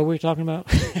 what were we talking about?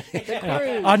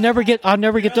 I'll never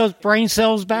get those brain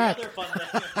cells back.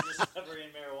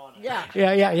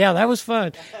 Yeah, that was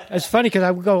fun. It's funny because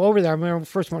I would go over there. I remember the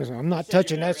first one, I'm not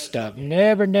touching that stuff.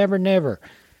 Never.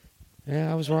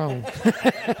 Yeah, I was wrong.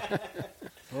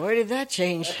 Boy, did that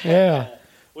change. Yeah.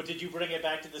 Well, did you bring it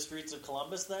back to the streets of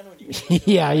Columbus then? When you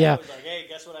yeah. I was like, hey,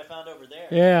 guess what I found over there?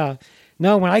 Yeah.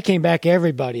 No, when I came back,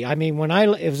 everybody.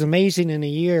 It was amazing in a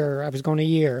year. I was going a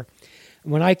year.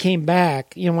 When I came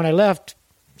back, when I left,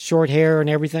 short hair and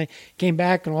everything, came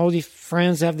back and all these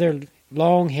friends have their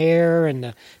long hair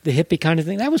and the hippie kind of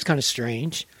thing. That was kind of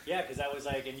strange. Yeah, because that was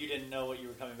like, and you didn't know what you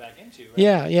were coming back into,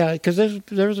 right? Yeah, because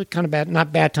there was a kind of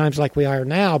not bad times like we are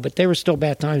now, but they were still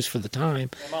bad times for the time.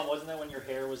 And Mom, wasn't that when your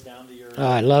hair was down to your?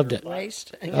 I loved it.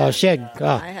 Waist. Oh, she had.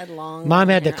 I had long. Mom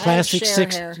had the hair. classic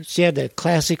hair. She had the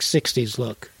classic '60s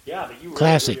look. Yeah, but you really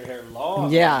classic. grew your hair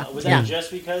long. Yeah. Was that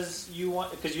just because you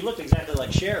looked exactly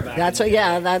like Cher back? That's in what. the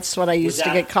Yeah, day. that's what I used to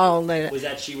get called. Was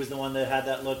that she was the one that had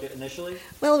that look initially?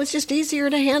 Well, it was just easier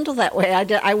to handle that way.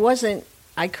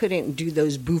 I couldn't do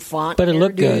those bouffant But it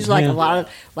looked hairdos good, like yeah. a lot of,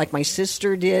 like my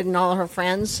sister did and all her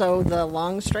friends. So the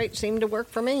long straight seemed to work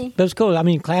for me. But it was cool. I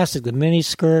mean, classic, the mini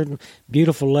skirt,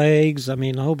 beautiful legs. I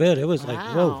mean, the whole bit. It was like,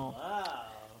 whoa.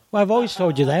 Well, I've always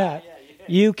told you that.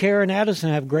 You, Karen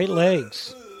Addison, have great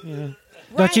legs. Yeah.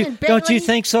 Don't you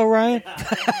think so, Ryan?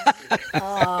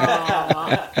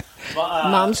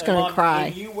 Mom's gonna Mom,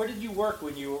 cry. Where did you work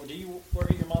did you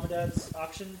work at your mom and dad's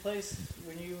auction place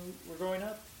when you were growing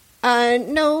up?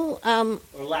 No.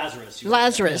 Or Lazarus?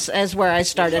 Lazarus is where I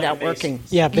started out working.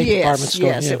 Yeah, big department store.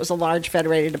 Yes, yeah. it was a large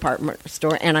federated department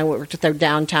store, and I worked at their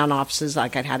downtown offices.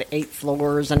 Like I had 8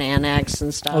 floors, an annex,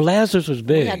 and stuff. Oh, Lazarus was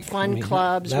big. We had fun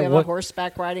clubs. We have a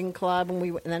horseback riding club,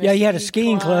 and then you had a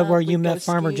skiing club where you met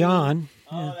Farmer John.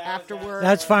 Oh, afterwards.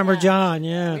 That's Farmer John.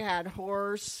 Yeah. We had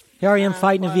horse. Here I am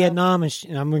fighting in Vietnam, and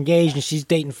I'm engaged, and she's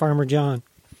dating Farmer John.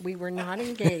 We were not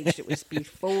engaged. It was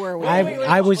before.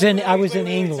 I was in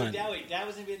England. So Dad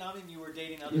was in Vietnam, and you were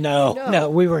dating other No,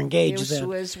 we were engaged This then.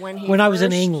 was when I was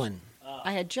in England.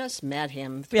 I had just met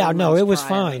him. Yeah, no, it was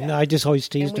prior. fine. No, I just always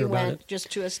teased And we her about went it. just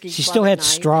to a ski She club still at had night.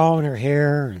 straw in her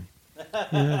hair.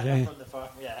 And, from the farm.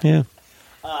 Yeah. yeah.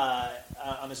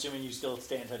 I'm assuming you still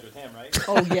stay in touch with him, right?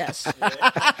 Oh yes.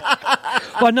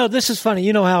 Well, no, this is funny.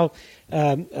 You know how,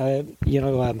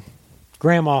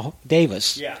 Grandma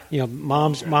Davis. Yeah.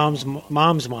 Mom's mom,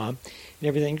 and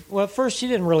everything. Well, at first she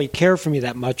didn't really care for me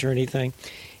that much or anything,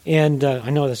 and I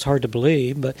know that's hard to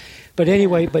believe, but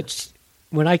anyway,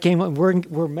 when I came home,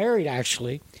 we're married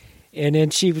actually, and then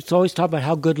she was always talking about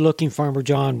how good looking Farmer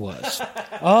John was.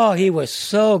 Oh, he was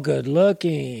so good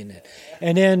looking.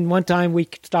 And then one time we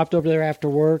stopped over there after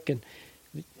work, and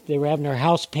they were having their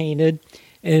house painted.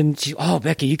 And she,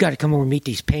 Becky, you got to come over and meet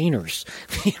these painters.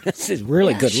 This is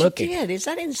really good looking. She did. Is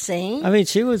that insane? I mean,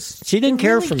 she didn't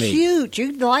care really for me. Cute.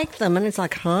 You like them, and it's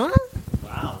like, huh?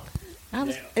 Wow.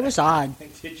 It was odd.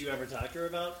 Did you ever talk to her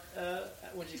about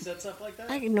when she said stuff like that?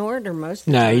 I ignored her most of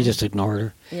the No, time. you just ignored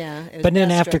her. Yeah. It was But then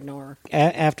best to after ignore.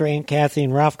 After Aunt Kathy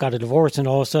and Ralph got a divorce, and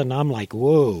all of a sudden I'm like,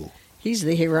 whoa. He's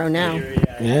the hero now.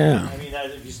 Yeah. I mean,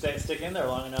 if you stick in there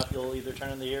long enough, you'll either turn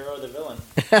into the hero or the villain.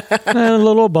 A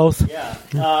little of both. Yeah.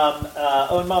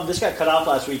 And Mom, this got cut off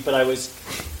last week, but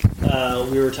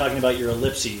we were talking about your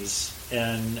ellipses,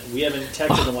 and we haven't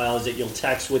texted in a while. Is that you'll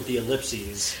text with the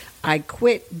ellipses? I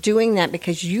quit doing that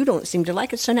because you don't seem to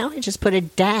like it. So now I just put a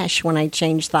dash when I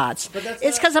change thoughts.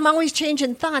 It's because I'm always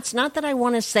changing thoughts. Not that I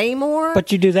want to say more.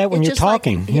 But you do that when It's you're just like-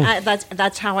 talking. yeah,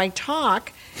 that's how I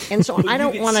talk. And so I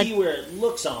don't want You can see to. where it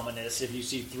looks ominous if you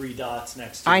see 3 dots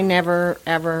next to it. I never,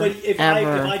 ever, But if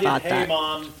ever I did, thought hey, that.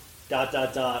 Mom, ...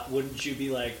 wouldn't you be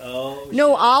like, oh?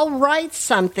 No, I'll write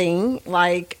something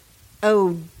like,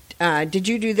 oh, did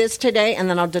you do this today? And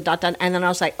then I'll and then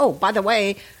I'll say, oh, by the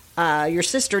way, your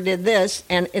sister did this,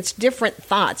 and it's different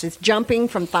thoughts. It's jumping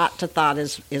from thought to thought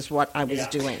is what I was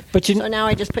doing. So now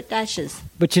I just put dashes.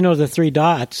 But the 3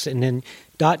 dots, and then ...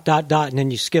 and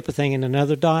then you skip a thing and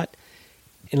another dot.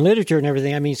 In literature and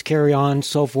everything, that means carry on,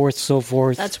 so forth, so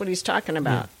forth. That's what he's talking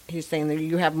about. Yeah. He's saying that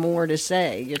you have more to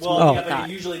say. It's but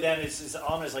usually then it's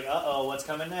almost like, uh-oh, what's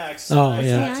coming next? Oh,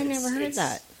 yeah. I never heard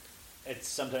that. It's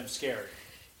sometimes scary.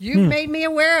 You've made me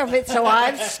aware of it, so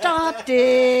I've stopped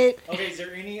it. Okay, is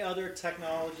there any other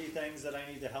technology things that I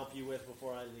need to help you with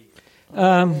before I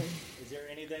leave? Is there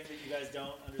anything that you guys don't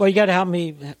understand? Well, you got to help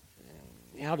me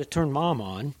how to turn Mom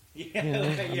on. Yeah,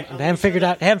 I haven't figured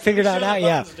out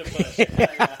yet.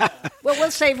 Well, we'll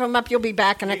save them up. You'll be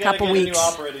back in a couple get weeks. A new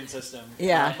operating system.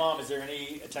 Yeah. Mom, is there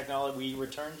any technology? We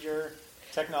returned your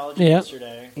technology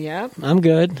yesterday. Yep. I'm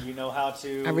good. You know how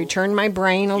to. I returned my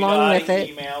brain along with it.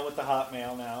 Email with the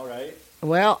Hotmail now, right?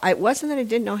 Well, it wasn't that I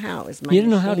didn't know how. It was my you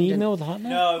didn't know how to machine email with the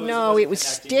Hotmail? No, it was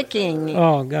sticking.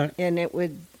 Oh, God. And it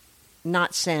would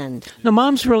not send. No,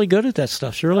 Mom's really good at that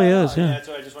stuff. She really is. Yeah. That's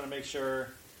why I just want to make sure.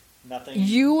 Nothing.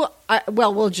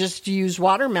 We'll just use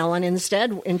watermelon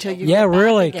instead until you get back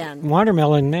back again.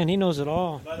 Watermelon, man, he knows it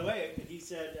all. By the way, he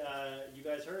said you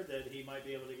guys heard that he might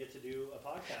be able to get to do a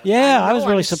podcast. Yeah, I was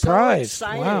really surprised. So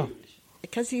wow.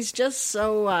 Because he's just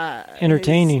so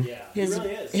entertaining.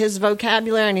 His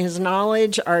vocabulary and his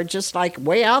knowledge are just like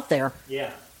way out there.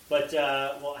 Yeah. But,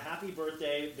 well, happy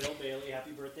birthday, Bill Bailey.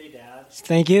 Happy birthday, Dad.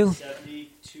 Thank you.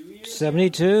 72 years?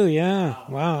 72, yeah.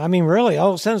 Wow. I mean, really, all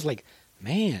of a sudden it's like,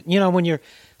 man, when you're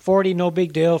 40, no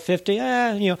big deal. 50,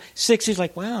 60's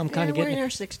like, wow, I'm kind of getting we're in our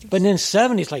it. 60s. But then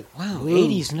 70's like, wow,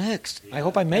 80's next. I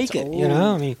hope I make it,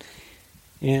 I mean,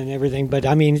 and everything. But,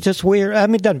 I mean, it's just weird. I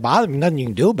mean, it doesn't bother me. Nothing you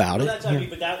can do about it. That's, I mean,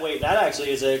 but that actually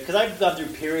is because I've gone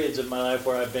through periods of my life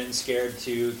where I've been scared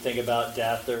to think about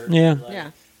death or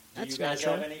That's do you guys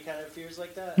natural. have any kind of fears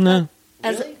like that? No.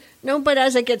 Really? But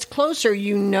as it gets closer,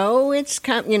 it's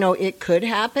it could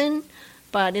happen,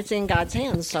 but it's in God's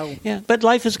hands. So yeah, but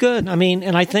life is good. I mean,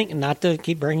 and I think, not to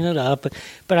keep bringing it up,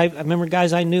 but I remember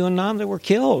guys I knew in Nam that were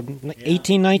killed,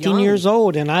 18, 19 years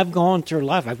old, and I've gone through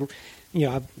life.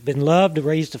 I've been loved,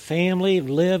 raised a family,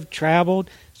 lived, traveled.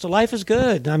 So life is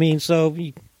good. I mean, so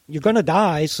you're going to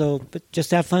die. So, but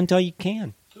just have fun till you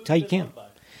can. Till you can.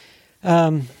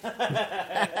 And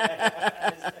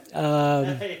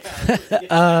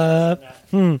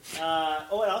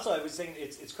also I was thinking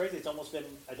it's crazy. It's almost been,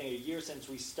 I think, a year since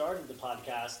we started the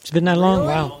podcast. It's been that long.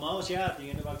 Really? Wow. Almost, at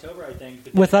the end of October, I think.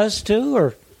 But with us too,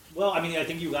 or? Well, I mean, I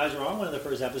think you guys were on one of the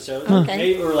first episodes. Okay.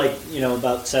 Maybe we're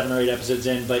about 7 or 8 episodes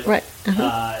in, but right.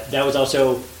 That was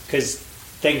also because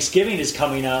Thanksgiving is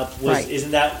coming up.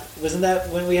 Wasn't that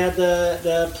when we had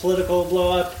the political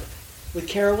blow up with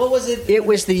Kara? What was it? It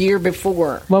was the year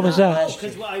before. What was that?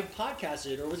 Because I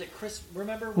podcasted, or was it Chris?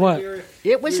 Remember when what?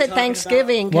 It was at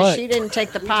Thanksgiving because she didn't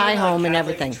take the pie home and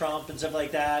everything. Trump and stuff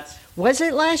like that. Was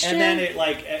it last year? And then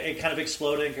it kind of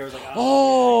exploded, and Kara was like,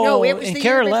 "Oh, no, it was and the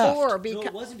Kara year left. before." No,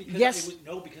 it wasn't because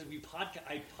because we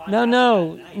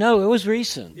podcasted. No, it was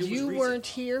recent. You weren't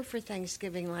here for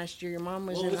Thanksgiving last year. Your mom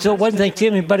was in. So it wasn't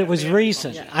Thanksgiving, but it was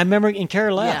recent. Yeah. I remember, and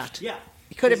Kara left. Yeah.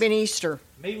 It could have been Easter.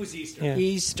 Maybe it was Easter. Yeah.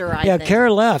 Easter, I think.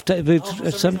 Kara left. I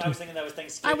was thinking that was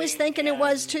Thanksgiving. I was thinking it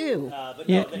was too. But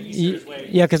no, Easter is way.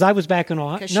 Yeah, because I was back in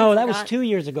Ohio. No, that was forgot. 2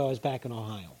 years ago. I was back in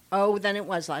Ohio. Oh, then it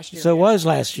was last year. So it was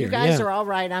last year. You guys are all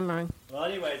right. I'm wrong. Well,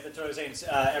 anyways, that's what I was saying.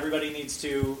 Everybody needs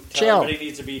to chill. Everybody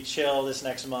needs to be chill this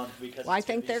next month because I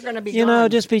think they're going to be.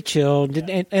 Just be chill.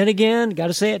 Yeah. And again, got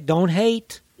to say it. Don't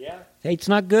hate. Yeah. Hate's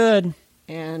not good.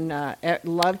 And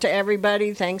love to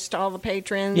everybody. Thanks to all the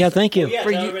patrons. Yeah, thank you.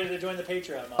 Tell everybody to join the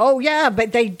Patreon. Mom. Oh, yeah,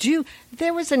 but they do.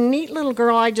 There was a neat little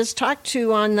girl I just talked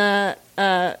to on the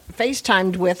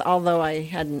FaceTimed with, although I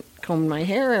hadn't combed my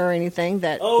hair or anything,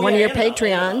 that one of your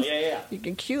Patreons. A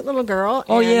cute little girl.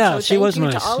 Oh, and yeah, so she was thank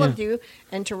you nice. to all of you.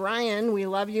 And to Ryan, we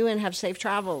love you and have safe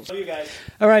travels. Love you guys.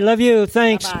 All right, love you.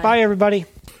 Thanks. Bye-bye. Bye, everybody.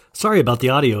 Sorry about the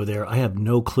audio there. I have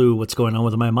no clue what's going on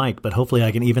with my mic, but hopefully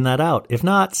I can even that out. If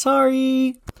not,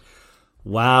 sorry.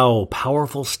 Wow,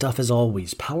 powerful stuff as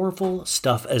always. Powerful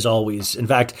stuff as always. In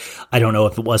fact, I don't know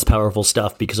if it was powerful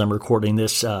stuff because I'm recording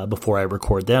this before I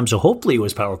record them, so hopefully it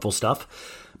was powerful stuff.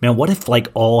 Man, what if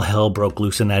all hell broke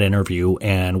loose in that interview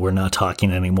and we're not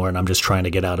talking anymore and I'm just trying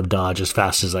to get out of Dodge as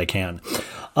fast as I can?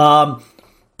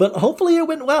 But hopefully it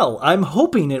went well. I'm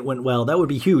hoping it went well. That would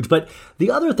be huge. But the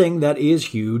other thing that is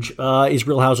huge is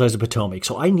Real Housewives of Potomac.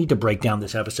 So I need to break down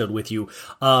this episode with you.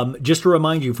 Just to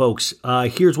remind you folks,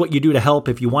 here's what you do to help.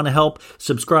 If you want to help,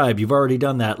 subscribe. You've already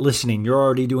done that. Listening, you're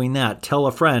already doing that. Tell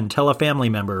a friend, tell a family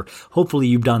member. Hopefully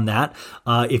you've done that.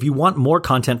 If you want more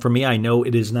content from me, I know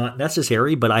it is not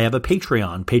necessary, but I have a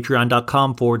Patreon,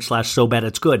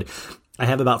 patreon.com/SoBadIt'sGood. I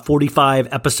have about 45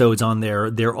 episodes on there.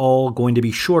 They're all going to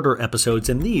be shorter episodes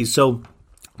than these. So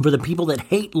for the people that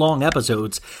hate long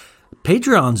episodes,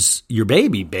 Patreon's your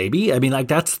baby. I mean,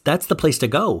 that's the place to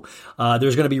go.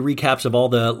 There's going to be recaps of all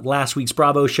the last week's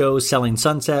Bravo shows, Selling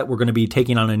Sunset. We're going to be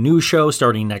taking on a new show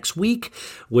starting next week,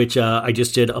 which I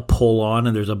just did a poll on,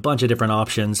 and there's a bunch of different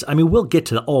options. I mean, we'll get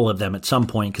to all of them at some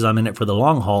point because I'm in it for the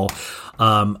long haul.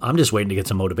 I'm just waiting to get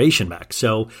some motivation back.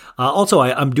 So also,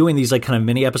 I'm doing these kind of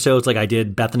mini episodes. I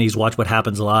did Bethany's Watch What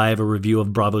Happens Live, a review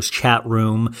of Bravo's chat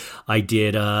room. I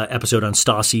did an episode on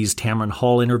Stassi's Tamron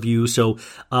Hall interview. So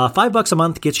 $5 a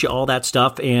month gets you all that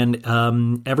stuff, and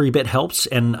every bit helps.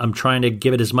 And I'm trying to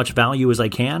give it as much value as I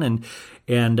can. And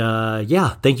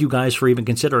thank you guys for even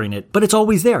considering it. But it's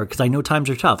always there because I know times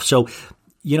are tough. So,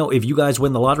 if you guys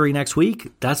win the lottery next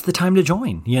week, that's the time to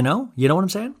join. You know what I'm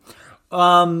saying?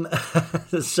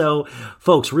 So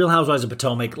folks, Real Housewives of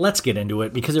Potomac, let's get into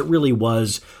it because it really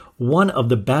was one of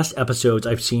the best episodes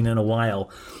I've seen in a while.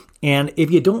 And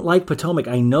if you don't like Potomac,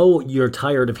 I know you're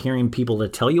tired of hearing people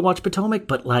that tell you watch Potomac,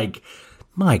 but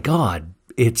my God,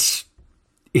 it's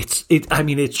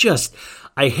just,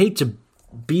 I hate to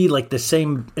be the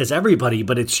same as everybody,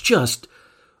 but it's just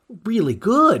really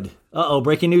good.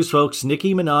 Breaking news, folks.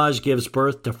 Nicki Minaj gives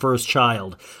birth to first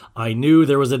child. I knew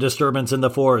there was a disturbance in the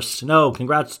force. No,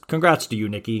 congrats to you,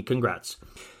 Nicki. Congrats.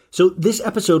 So this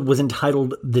episode was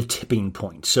entitled The Tipping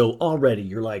Point. So already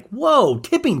you're like, whoa,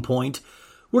 tipping point?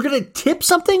 We're going to tip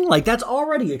something? Like, that's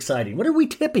already exciting. What are we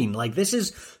tipping? Like, this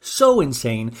is so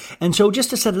insane. And so just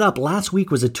to set it up, last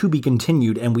week was a to be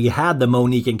continued, and we had the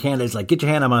Monique and Candiace like, get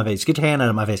your hand out of my face, get your hand out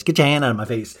of my face, get your hand out of my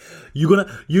face. You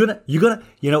gonna,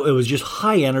 you know, it was just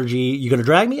high energy. You gonna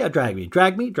drag me? Drag me.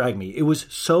 Drag me? Drag me. It was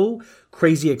so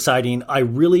crazy exciting. I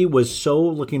really was so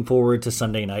looking forward to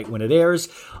Sunday night when it airs.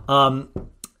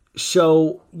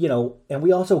 So, you know, and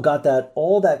we also got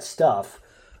all that stuff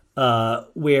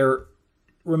where,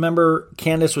 remember,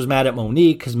 Candiace was mad at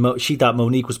Monique because she thought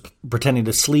Monique was pretending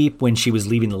to sleep when she was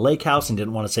leaving the lake house and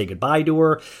didn't want to say goodbye to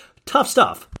her. Tough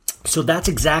stuff. So that's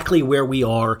exactly where we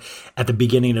are at the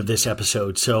beginning of this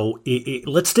episode. So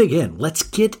let's dig in. Let's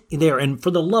get there. And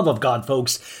for the love of God,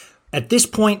 folks, at this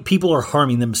point, people are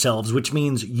harming themselves, which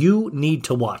means you need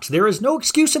to watch. There is no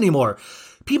excuse anymore.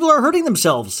 People are hurting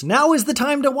themselves. Now is the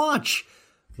time to watch.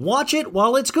 Watch it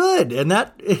while it's good. And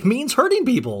it means hurting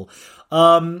people.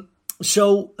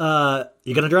 So,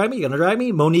 you gonna drag me? You gonna drag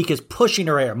me? Monique is pushing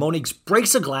her hair. Monique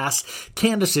breaks a glass.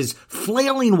 Candiace is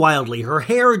flailing wildly. Her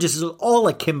hair just is all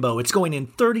akimbo. It's going in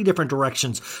 30 different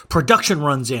directions. Production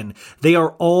runs in. They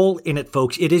are all in it,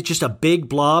 folks. It is just a big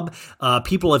blob.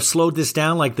 People have slowed this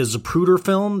down like the Zapruder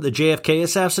film, the JFK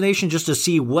assassination, just to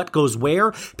see what goes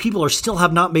where. People still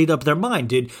have not made up their mind.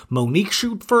 Did Monique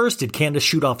shoot first? Did Candiace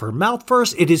shoot off her mouth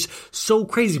first? It is so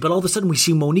crazy. But all of a sudden we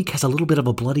see Monique has a little bit of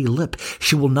a bloody lip.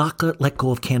 She will not let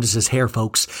go of Candiace's hair,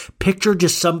 folks. Picture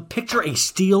a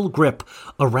steel grip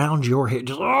around your hair.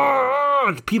 Just,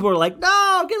 people are like,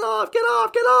 no, get off, get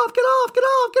off, get off, get off, get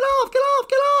off, get off, get off,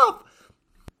 get off.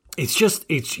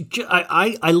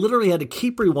 I literally had to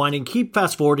keep rewinding, keep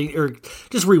fast forwarding, or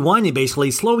just rewinding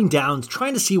basically, slowing down,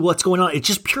 trying to see what's going on. It's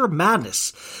just pure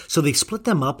madness. So they split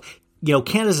them up. You know,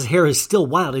 Candiace's hair is still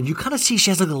wild, and you kind of see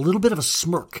she has like a little bit of a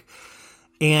smirk.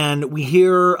 And we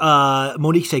hear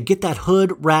Monique say, get that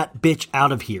hood rat bitch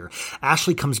out of here.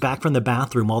 Ashley comes back from the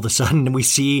bathroom all of a sudden, and we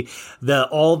see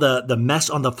all the mess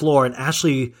on the floor, and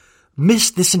Ashley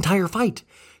missed this entire fight.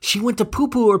 She went to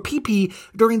poo-poo or pee-pee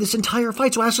during this entire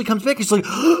fight. So Ashley comes back, and she's like,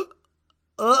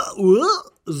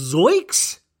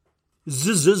 zoinks?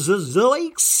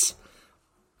 Zoinks?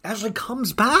 Ashley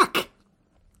comes back.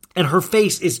 And her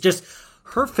face is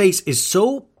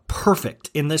so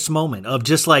perfect in this moment of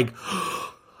just like,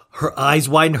 her eyes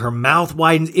widen, her mouth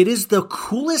widens. It is the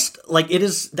coolest,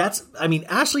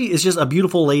 Ashley is just a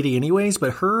beautiful lady anyways,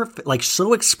 but her, like,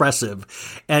 so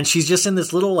expressive. And she's just in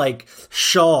this little, like,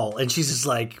 shawl, and she's just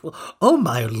like, oh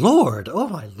my Lord.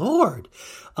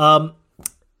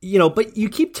 You know, but you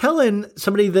keep telling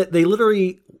somebody that they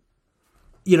literally,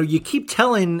 you know, you keep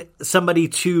telling somebody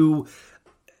to,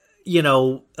 you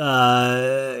know,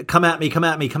 come at me.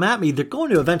 They're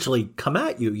going to eventually come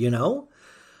at you, you know?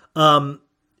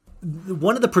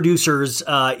 One of the producers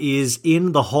is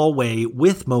in the hallway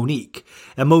with Monique,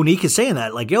 and Monique is saying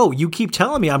that, like, yo, you keep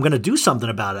telling me I'm going to do something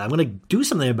about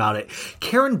it.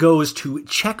 Karen goes to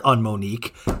check on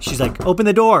Monique. She's like, open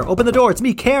the door. It's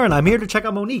me, Karen. I'm here to check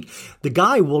on Monique. The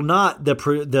guy will not,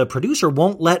 the producer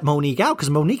won't let Monique out because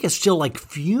Monique is still like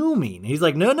fuming. He's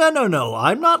like, no.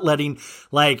 I'm not letting,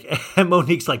 like, and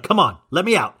Monique's like, come on, let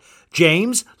me out.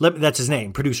 James, that's his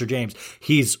name, producer James.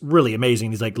 He's really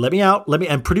amazing. He's like, let me out.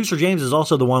 And producer James is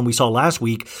also the one we saw last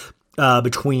week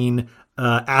between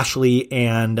Ashley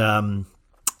and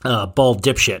bald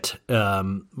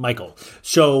dipshit Michael.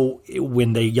 So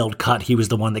when they yelled cut, he was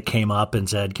the one that came up and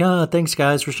said, thanks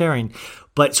guys for sharing.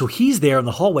 But so he's there in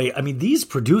the hallway. I mean, these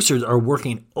producers are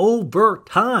working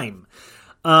overtime.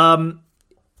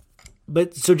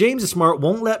 But so James is smart,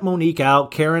 won't let Monique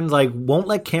out. Karen, like, won't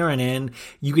let Karen in.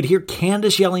 You could hear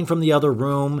Candiace yelling from the other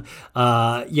room.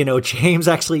 You know, James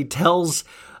actually tells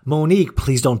Monique,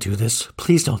 please don't do this.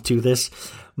 Please don't do this.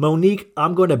 Monique,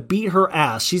 I'm going to beat her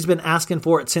ass. She's been asking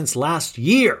for it since last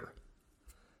year.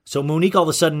 So Monique all of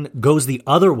a sudden goes the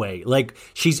other way. Like,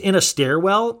 she's in a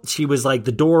stairwell. She was like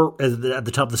the door at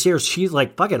the top of the stairs. She's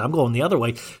like, fuck it, I'm going the other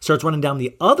way. Starts running down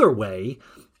the other way.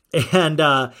 And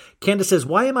Candiace says,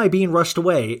 why am I being rushed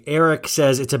away? Eric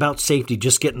says, it's about safety.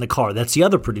 Just get in the car. That's the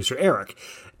other producer, Eric.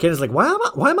 Candiace is like,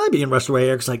 why am I being rushed away?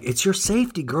 Eric's like, it's your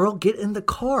safety, girl. Get in the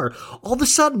car. All of a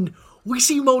sudden, we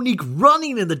see Monique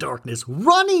running in the darkness.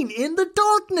 Running in the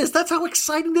darkness. That's how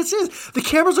exciting this is. The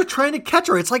cameras are trying to catch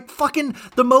her. It's like fucking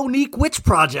the Monique Witch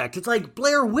Project. It's like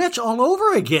Blair Witch all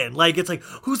over again. Like, it's like,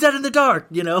 who's that in the dark?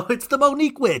 You know, it's the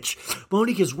Monique Witch.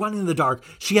 Monique is running in the dark.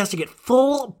 She has to get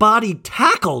full body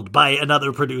tackled by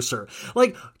another producer.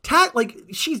 Like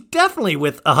she's definitely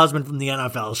with a husband from the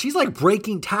NFL. She's like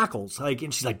breaking tackles. Like,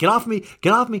 and she's like, get off me,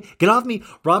 get off me, get off me.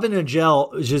 Robin and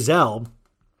Giselle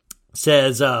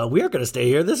says, we are going to stay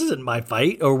here. This isn't my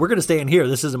fight. Or we're going to stay in here.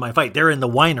 This isn't my fight. They're in the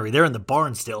winery. They're in the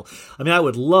barn still. I mean, I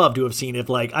would love to have seen if,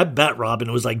 like, I bet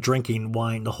Robin was, like, drinking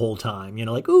wine the whole time. You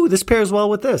know, like, ooh, this pairs well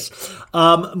with this.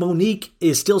 Monique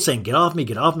is still saying, get off me,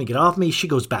 get off me, get off me. She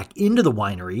goes back into the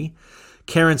winery.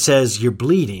 Karen says, you're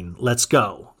bleeding. Let's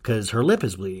go. Because her lip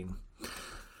is bleeding.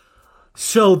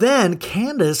 So then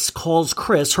Candiace calls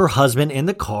Chris, her husband, in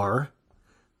the car.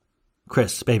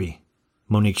 Chris, baby,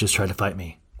 Monique just tried to fight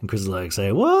me. And Chris is like,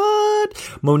 say,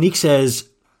 what? Monique says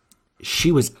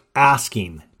she was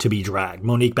asking to be dragged.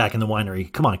 Monique back in the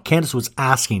winery. Come on, Candiace was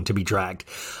asking to be dragged.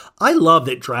 I love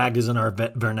that drag is in our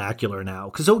vernacular now.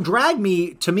 Because so drag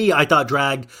me, to me, I thought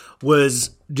drag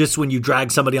was just when you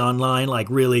drag somebody online, like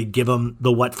really give them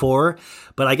the what for.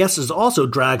 But I guess there's also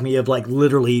drag me of like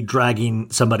literally dragging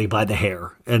somebody by the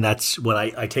hair. And that's what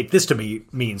I take this to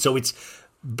mean. So it's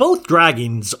both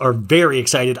draggings are very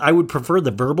excited. I would prefer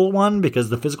the verbal one because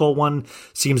the physical one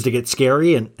seems to get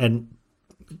scary and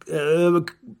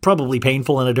probably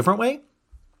painful in a different way.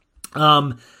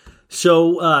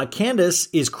 So Candiace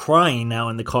is crying now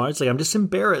in the car. It's like, I'm just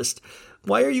embarrassed.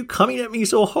 Why are you coming at me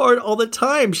so hard all the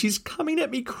time? She's coming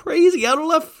at me crazy out of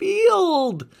left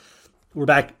field. We're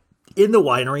back in the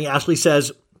winery. Ashley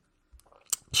says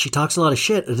she talks a lot of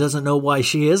shit and doesn't know why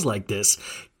she is like this.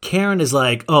 Karen is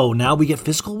like, oh, now we get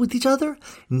physical with each other?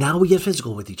 Now we get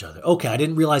physical with each other. Okay, I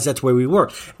didn't realize that's where we were.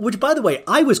 Which, by the way,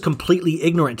 I was completely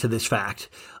ignorant to this fact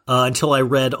until I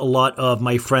read a lot of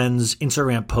my friends'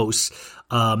 Instagram posts,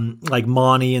 like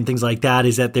Moni and things like that,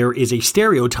 is that there is a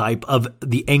stereotype of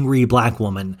the angry black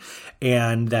woman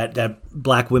and that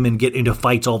black women get into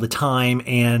fights all the time,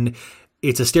 and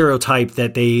it's a stereotype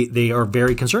that they are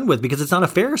very concerned with because it's not a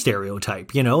fair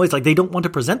stereotype. You know, it's like they don't want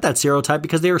to present that stereotype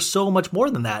because they are so much more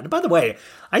than that. And by the way,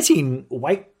 I've seen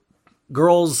white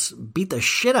girls beat the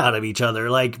shit out of each other.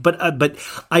 Like, but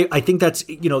I think that's,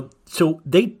 you know, so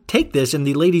they take this, and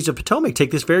the ladies of Potomac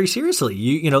take this very seriously.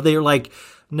 You know, they're like,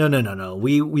 no.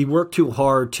 We work too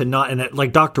hard to not, and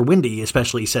like Dr. Wendy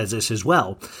especially says this as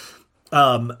well.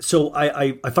 So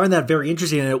I find that very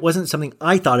interesting, and it wasn't something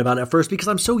I thought about at first because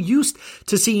I'm so used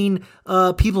to seeing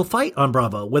people fight on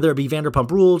Bravo, whether it be Vanderpump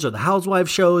Rules or the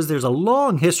Housewives shows. There's a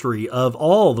long history of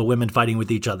all the women fighting with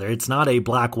each other. It's not a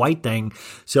black-white thing.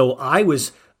 So I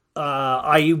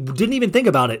didn't even think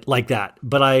about it like that,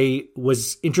 but I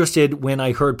was interested when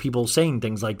I heard people saying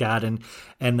things like that. And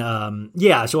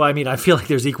yeah, so I mean, I feel like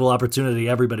there's equal opportunity.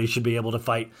 Everybody should be able to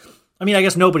fight. I mean, I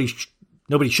guess nobody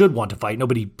should want to fight.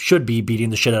 Nobody should be beating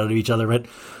the shit out of each other. But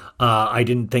I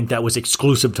didn't think that was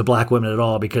exclusive to black women at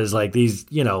all because, like, these,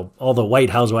 you know, all the white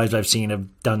housewives I've seen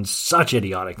have done such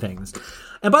idiotic things.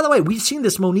 And by the way, we've seen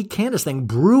this Monique Candiace thing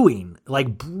brewing.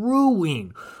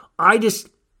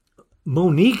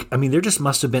 Monique, I mean, there just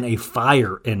must have been a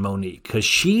fire in Monique because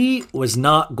she was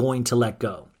not going to let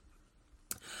go.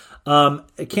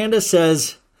 Candiace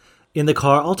says in the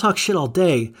car, I'll talk shit all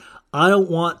day. I don't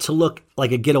want to look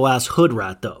like a ghetto-ass hood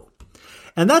rat, though.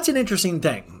 And that's an interesting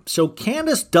thing. So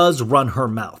Candiace does run her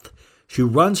mouth. She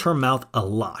runs her mouth a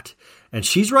lot. And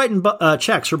she's writing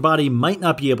checks her body might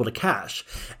not be able to cash.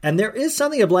 And there is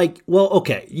something of like, well,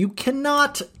 okay, you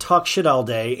cannot talk shit all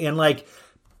day and like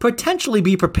potentially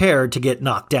be prepared to get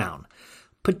knocked down.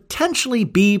 Potentially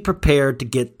be prepared to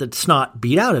get the snot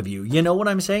beat out of you. You know what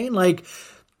I'm saying? Like,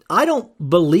 I don't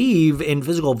believe in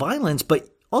physical violence, but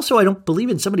also, I don't believe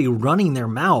in somebody running their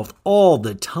mouth all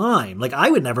the time. Like, I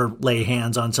would never lay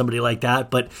hands on somebody like that,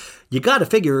 but you got to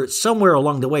figure somewhere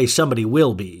along the way, somebody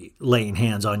will be laying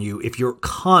hands on you if you're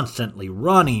constantly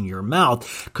running your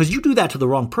mouth, because you do that to the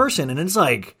wrong person, and it's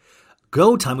like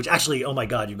go time, which actually, oh my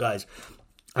God, you guys,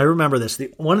 I remember this.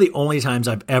 One of the only times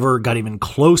I've ever got even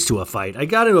close to a fight. I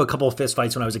got into a couple of fist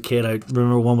fights when I was a kid. I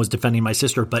remember one was defending my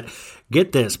sister. But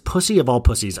get this, pussy of all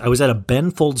pussies. I was at a Ben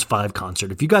Folds 5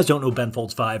 concert. If you guys don't know Ben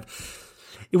Folds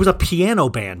 5, it was a piano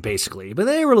band, basically. But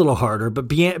they were a little harder. But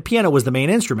piano was the main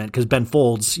instrument because Ben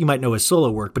Folds, you might know his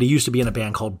solo work, but he used to be in a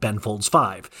band called Ben Folds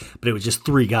 5. But it was just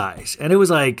 3 guys. And it was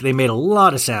like they made a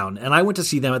lot of sound. And I went to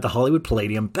see them at the Hollywood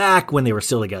Palladium back when they were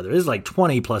still together. This is like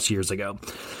 20 plus years ago.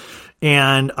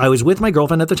 And I was with my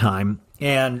girlfriend at the time,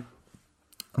 and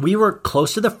we were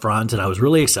close to the front, and I was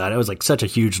really excited. I was like such a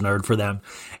huge nerd for them.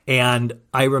 And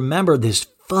I remember this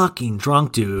fucking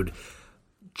drunk dude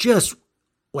just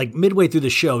like midway through the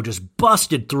show just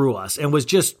busted through us and was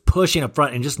just pushing up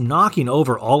front and just knocking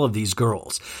over all of these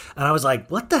girls. And I was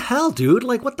like, what the hell, dude?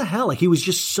 Like, what the hell? Like, he was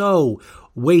just so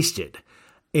wasted.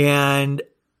 And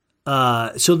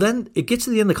so then it gets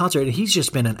to the end of the concert, and he's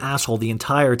just been an asshole the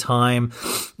entire time.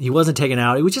 He wasn't taken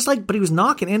out. He was just like, but he was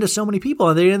knocking into so many people.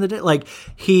 And at the end of the day, like,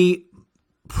 he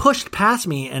pushed past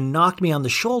me and knocked me on the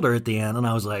shoulder at the end. And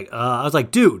I was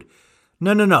like, dude,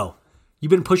 no. You've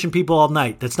been pushing people all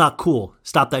night. That's not cool.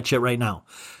 Stop that shit right now.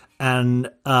 And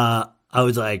I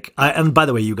was like, and by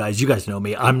the way, you guys know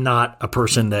me. I'm not a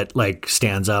person that like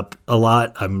stands up a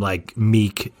lot. I'm like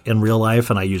meek in real life,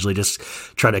 and I usually just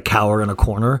try to cower in a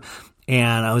corner.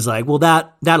 And I was like, well,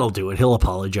 that'll do it. He'll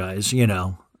apologize, you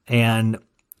know. And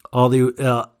all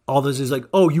this is like,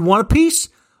 oh, you want a piece?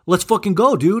 Let's fucking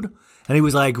go, dude. And he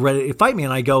was like ready to fight me,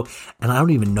 and I go, and I don't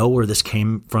even know where this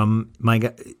came from, my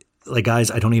guy. Like, guys,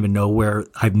 I don't even know where.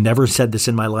 I've never said this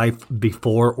in my life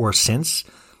before or since.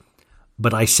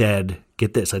 But I said,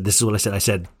 get this. This is what I said. I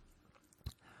said,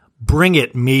 bring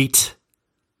it, meat.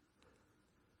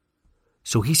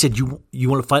 So he said, you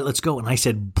want to fight? Let's go. And I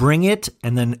said, bring it.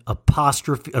 And then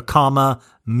apostrophe, a comma,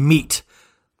 meat.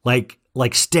 Like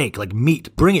steak, like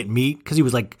meat. Bring it, meat. Because he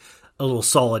was like a little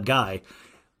solid guy.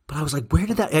 But I was like, where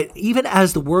did that, even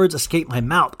as the words escaped my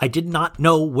mouth, I did not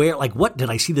know where, like, what, did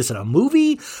I see this in a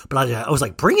movie? But I was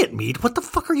like, bring it, meat. What the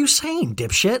fuck are you saying,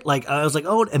 dipshit? Like, I was like,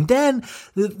 oh, and then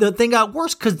the thing got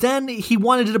worse, because then he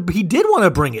did want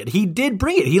to bring it. He did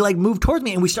bring it. He like moved towards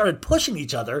me, and we started pushing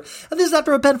each other. And this is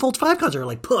after a Ben Folds 5 concert,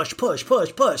 like push.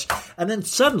 And then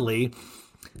suddenly,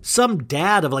 some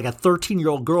dad of like a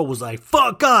 13-year-old girl was like,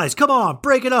 fuck guys, come on,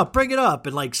 break it up,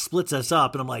 and like splits us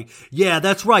up. And I'm like, yeah,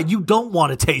 that's right. You don't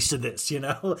want a taste of this, you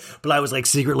know? But I was like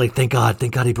secretly, thank God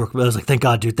he broke me. I was like, thank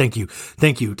God, dude. Thank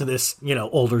you to this, you know,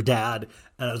 older dad.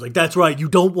 And I was like, that's right. You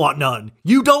don't want none.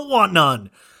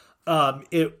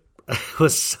 It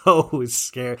was so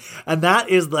scary. And that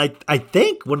is like, I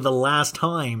think one of the last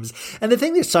times. And the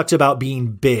thing that sucks about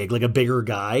being big, like a bigger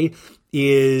guy,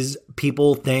 is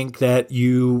people think that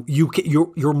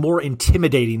you're more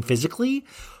intimidating physically,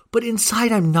 but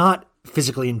inside I'm not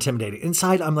physically intimidating.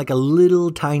 Inside I'm like a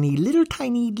little tiny boy.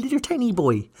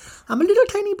 I'm a little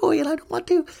tiny boy, and I don't want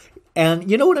to. And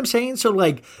you know what I'm saying? So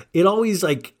like, it always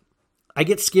like, I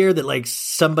get scared that like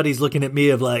somebody's looking at me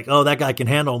of like, oh, that guy can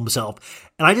handle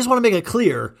himself. And I just want to make it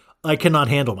clear, I cannot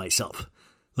handle myself.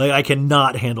 Like, I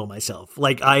cannot handle myself.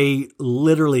 Like, I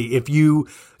literally, if you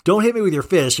don't hit me with your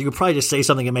fist, you could probably just say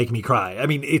something and make me cry. I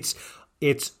mean, it's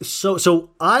so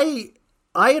I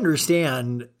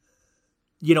understand,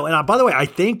 you know, and by the way, I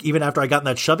think even after I got in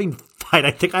that shoving fight,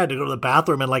 I think I had to go to the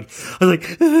bathroom and like, I was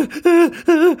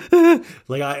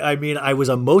like, I mean, I was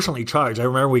emotionally charged. I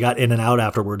remember we got in and out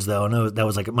afterwards though. And that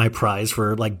was like my prize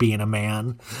for like being a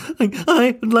man. Like,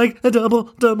 I would like a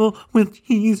double with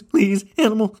cheese, please,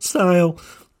 animal style.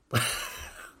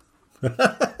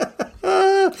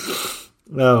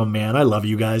 Oh man, I love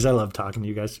you guys. I love talking to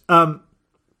you guys.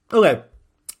 Okay.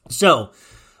 So,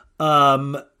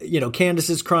 you know, Candiace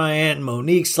is crying,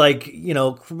 Monique's like, you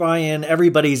know, crying.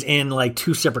 Everybody's in like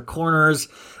two separate corners.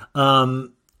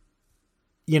 You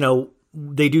know,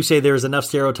 they do say there's enough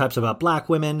stereotypes about black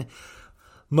women.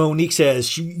 Monique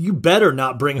says, you better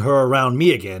not bring her around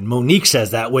me again. Monique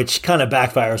says that, which kind of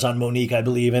backfires on Monique, I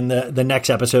believe, in the next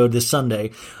episode this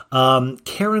Sunday.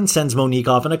 Karen sends Monique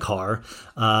off in a car.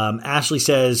 Ashley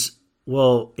says,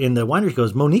 well, in the winery, she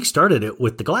goes, Monique started it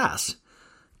with the glass.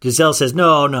 Giselle says,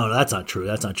 no, that's not true.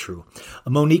 That's not true.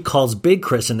 Monique calls Big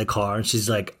Chris in the car, and she's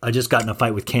like, I just got in a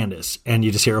fight with Candiace. And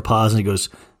you just hear her pause, and he goes,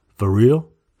 for real?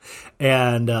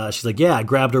 And she's like, yeah, I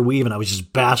grabbed her weave, and I was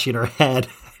just bashing her head.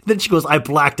 Then she goes, I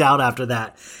blacked out after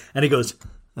that. And he goes,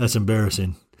 that's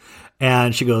embarrassing.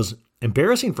 And she goes,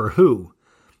 embarrassing for who?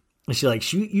 And she's like,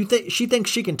 she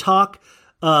thinks she can talk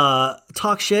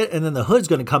shit, and then the hood's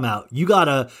going to come out. You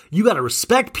gotta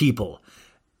respect people.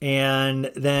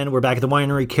 And then we're back at the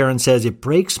winery. Karen says, it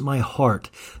breaks my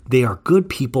heart. They are good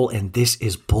people, and this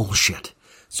is bullshit.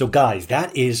 So guys,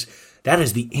 that is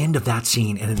the end of that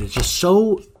scene, and it is just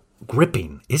so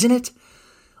gripping, isn't it?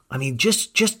 I mean,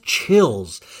 just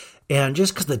chills. And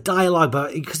just because the dialogue,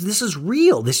 because this is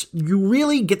real. You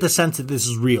really get the sense that this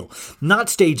is real. Not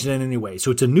staged in any way.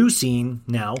 So it's a new scene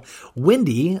now.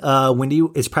 Wendy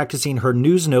is practicing her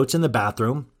news notes in the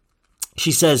bathroom.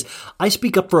 She says, I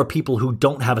speak up for people who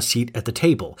don't have a seat at the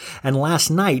table. And last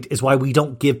night is why we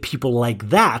don't give people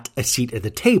like that a seat at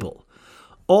the table.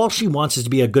 all she wants is to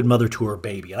be a good mother to her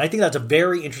baby. And I think that's a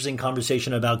very interesting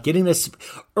conversation about getting this,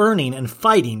 earning and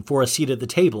fighting for a seat at the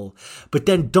table, but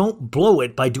then don't blow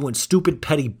it by doing stupid,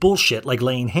 petty bullshit like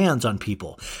laying hands on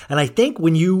people. And I think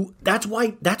that's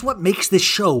what makes this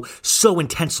show so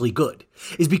intensely good,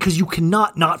 is because you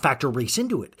cannot not factor race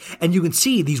into it. And you can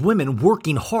see these women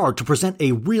working hard to present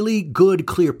a really good,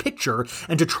 clear picture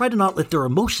and to try to not let their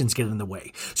emotions get in the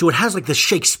way. So it has like the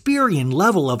Shakespearean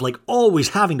level of like always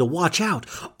having to watch out,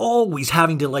 always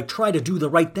having to like try to do the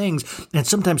right things, and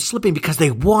sometimes slipping because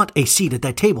they want a seat at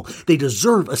that table. They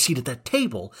deserve a seat at that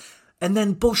table. And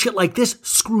then bullshit like this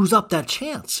screws up that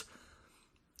chance.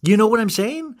 You know what I'm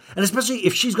saying? And especially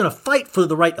if she's going to fight for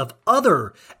the right of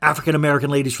other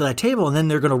African-American ladies for that table, and then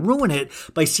they're going to ruin it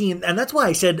by seeing, and that's why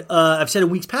I said, I've said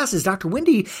in weeks past, is Dr.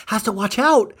 Wendy has to watch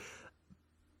out.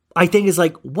 I think is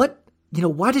like, what,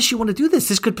 why does she want to do this?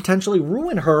 This could potentially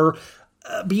ruin her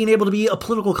being able to be a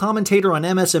political commentator on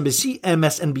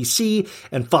MSNBC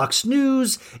and Fox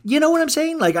News. You know what I'm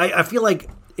saying? Like, I feel like,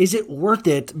 is it worth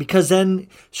it? Because then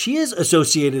she is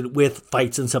associated with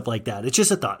fights and stuff like that. It's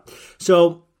just a thought.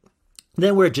 So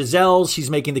then we're at Giselle's. She's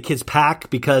making the kids pack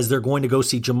because they're going to go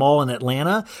see Jamal in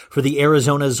Atlanta for the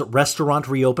Arizona's restaurant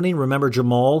reopening. Remember,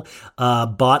 Jamal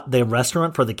bought the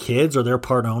restaurant for the kids, or they're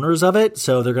part owners of it.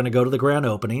 So they're going to go to the grand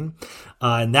opening.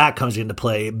 And that comes into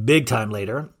play big time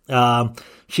later.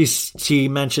 She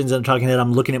mentions, I'm talking that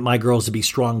I'm looking at my girls to be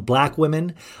strong black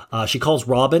women. She calls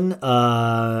Robin.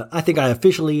 I think I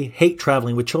officially hate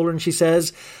traveling with children, she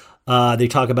says. They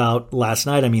talk about last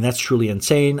night. I mean, that's truly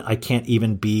insane. I can't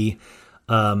even believe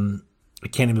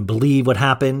what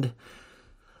happened.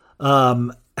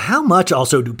 How much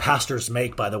also do pastors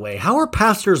make, by the way? How are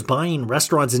pastors buying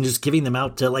restaurants and just giving them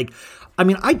out to like, I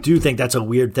mean, I do think that's a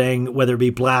weird thing, whether it be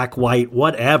black, white,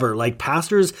 whatever. Like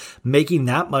pastors making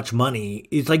that much money.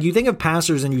 It's like you think of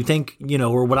pastors and you think,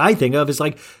 or what I think of is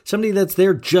like somebody that's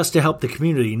there just to help the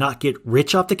community, not get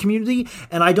rich off the community.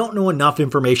 And I don't know enough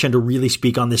information to really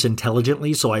speak on this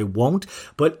intelligently, so I won't.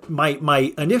 But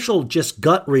my initial just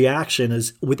gut reaction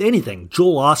is with anything,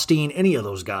 Joel Osteen, any of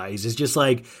those guys, is just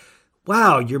like,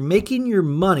 wow, you're making your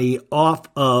money off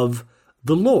of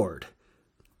the Lord.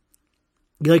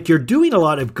 Like you're doing a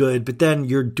lot of good, but then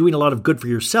you're doing a lot of good for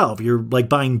yourself. You're like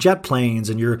buying jet planes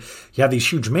and you have these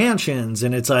huge mansions.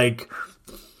 And it's like,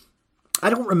 I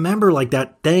don't remember like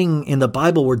that thing in the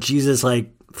Bible where Jesus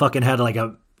like fucking had like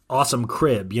a awesome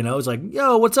crib, It's like,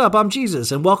 yo, what's up? I'm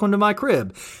Jesus and welcome to my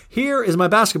crib. Here is my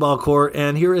basketball court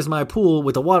and here is my pool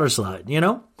with a water slide,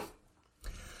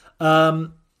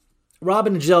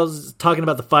 Robin and Giselle's talking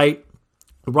about the fight.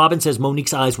 Robin says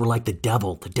Monique's eyes were like the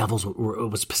devil. The devil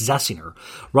was possessing her.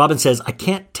 Robin says, I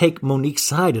can't take Monique's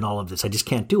side in all of this. I just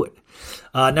can't do it.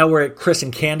 Now we're at Chris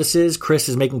and Candice's. Chris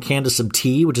is making Candice some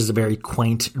tea, which is a very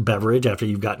quaint beverage after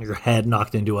you've gotten your head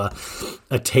knocked into a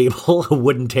table, a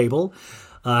wooden table.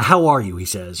 How are you? He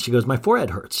says. She goes, my forehead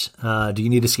hurts. Do you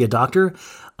need to see a doctor?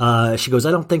 She goes,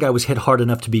 I don't think I was hit hard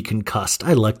enough to be concussed.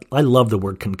 I love the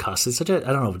word concussed. It's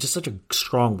just such a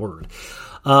strong word.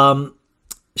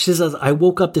 She says, I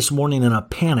woke up this morning in a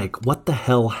panic. What the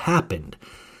hell happened?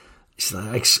 She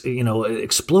says,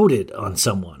 exploded on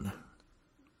someone.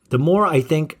 The more I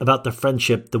think about the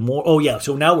friendship, the more,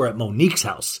 so now we're at Monique's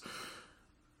house.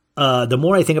 The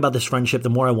more I think about this friendship, the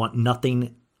more I want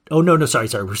nothing. Oh, no, sorry.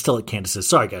 We're still at Candice's.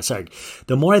 Sorry, guys, sorry.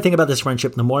 The more I think about this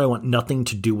friendship, the more I want nothing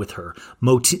to do with her.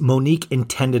 Monique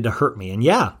intended to hurt me. And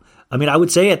yeah, I mean, I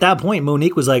would say at that point,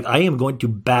 Monique was like, I am going to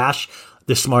bash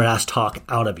the smart-ass talk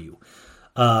out of you.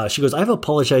 She goes, I've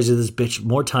apologized to this bitch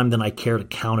more time than I care to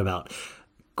count.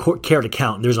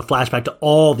 There's a flashback to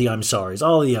all the I'm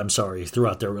sorries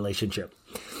throughout their relationship.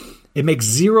 It makes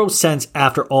zero sense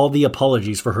after all the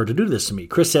apologies for her to do this to me.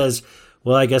 Chris says,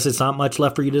 well, I guess it's not much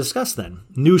left for you to discuss then.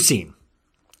 New scene.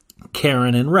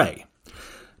 Karen and Ray.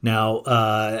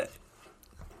 Now,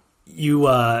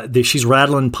 she's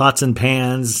rattling pots and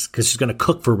pans because she's going to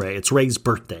cook for Ray. It's Ray's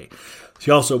birthday.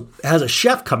 She also has a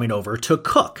chef coming over to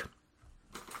cook.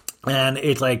 And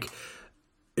it's like,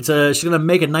 she's going to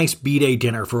make a nice B-Day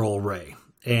dinner for old Ray.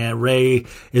 And Ray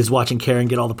is watching Karen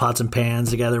get all the pots and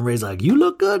pans together. And Ray's like, you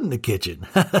look good in the kitchen.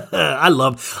 I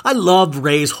love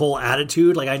Ray's whole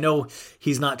attitude. Like, I know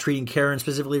he's not treating Karen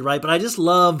specifically right, but I just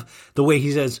love the way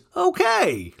he says,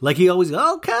 okay. Like, he always,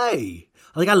 okay.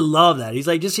 Like, I love that. He's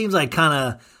like, just seems like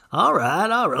kind of, all right.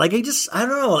 Like, I don't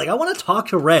know. Like, I want to talk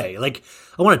to Ray. Like,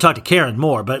 I want to talk to Karen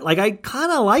more, but like, I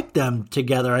kind of like them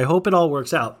together. I hope it all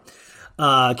works out.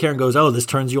 Karen goes, oh, this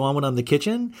turns you on when I'm in the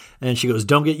kitchen? And she goes,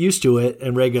 don't get used to it.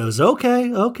 And Ray goes,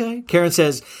 okay. Karen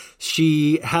says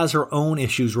she has her own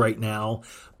issues right now,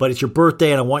 but it's your birthday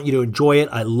and I want you to enjoy it.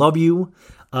 I love you.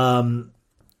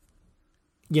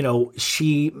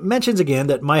 she mentions again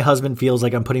that my husband feels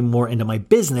like I'm putting more into my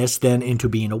business than into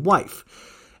being a wife.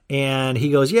 And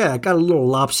he goes, yeah, it got a little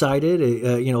lopsided.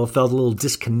 It felt a little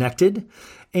disconnected.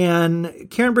 And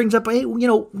Karen brings up, hey,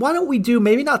 why don't we do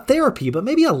maybe not therapy, but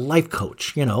maybe a life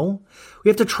coach, We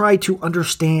have to try to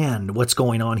understand what's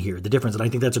going on here, the difference. And I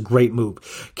think that's a great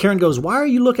move. Karen goes, why are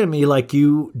you looking at me like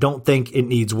you don't think it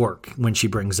needs work when she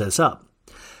brings this up?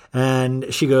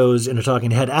 And she goes in her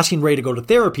talking head, asking Ray to go to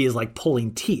therapy is like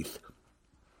pulling teeth.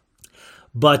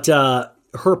 But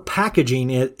her packaging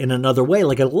it in another way,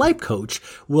 like a life coach,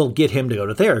 will get him to go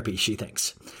to therapy, she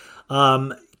thinks.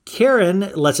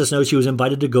 Karen lets us know she was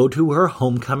invited to go to her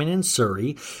homecoming in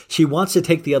Surrey. She wants to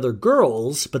take the other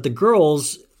girls, but the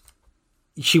girls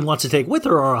she wants to take with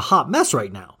her are a hot mess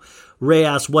right now. Ray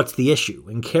asks, what's the issue?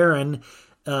 And Karen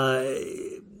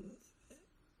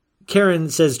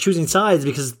says choosing sides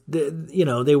because,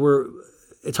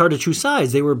 it's hard to choose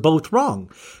sides. They were both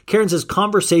wrong. Karen says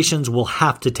conversations will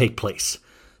have to take place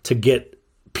to get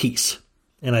peace.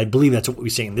 And I believe that's what we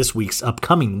say in this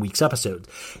upcoming week's episode.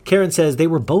 Karen says they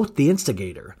were both the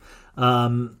instigator.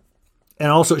 And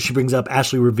also she brings up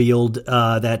Ashley revealed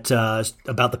that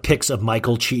about the pics of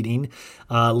Michael cheating.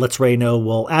 Lets Ray know,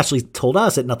 well, Ashley told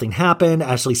us that nothing happened.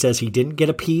 Ashley says he didn't get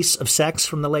a piece of sex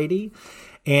from the lady.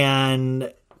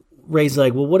 And Ray's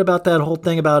like, well, what about that whole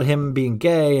thing about him being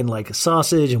gay and like a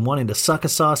sausage and wanting to suck a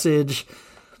sausage?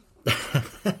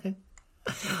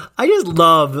 I just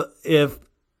love if,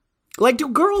 like, do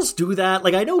girls do that?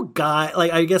 Like, I know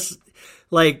I guess,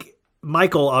 like,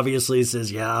 Michael obviously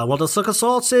says, yeah, I want to suck a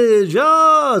sausage.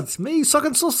 Yeah, it's me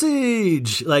sucking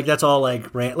sausage. Like, that's all,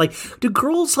 like, rant. Like, do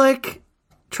girls, like,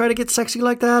 try to get sexy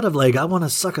like that? Of, like, I want to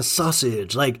suck a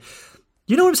sausage. Like,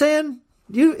 you know what I'm saying?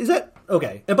 Is that...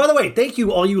 Okay. And by the way, thank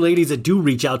you all you ladies that do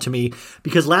reach out to me,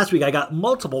 because last week I got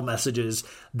multiple messages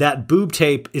that boob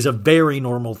tape is a very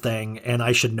normal thing and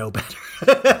I should know better.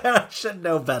 I should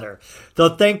know better.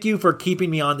 So thank you for keeping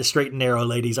me on the straight and narrow,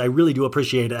 ladies. I really do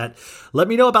appreciate that. Let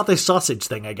me know about this sausage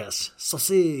thing, I guess.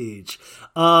 Sausage.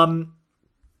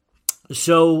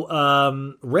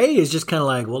 So Ray is just kind of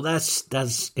like, well,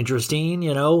 that's interesting,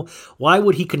 Why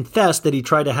would he confess that he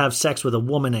tried to have sex with a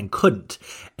woman and couldn't?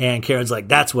 And Karen's like,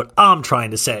 that's what I'm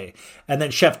trying to say. And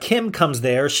then Chef Kim comes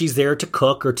there. She's there to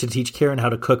cook or to teach Karen how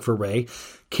to cook for Ray.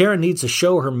 Karen needs to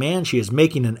show her man she is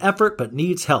making an effort but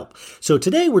needs help. So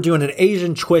today we're doing an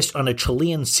Asian twist on a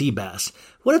Chilean sea bass.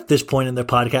 What if this point in the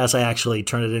podcast I actually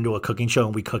turn it into a cooking show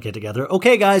and we cook it together?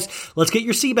 Okay, guys, let's get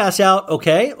your sea bass out.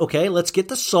 Okay, let's get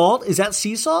the salt. Is that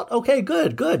sea salt? Okay,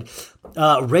 good.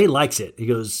 Ray likes it. He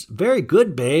goes, very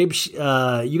good, babe. You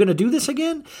going to do this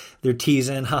again? They're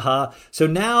teasing, haha. So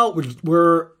now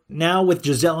we're with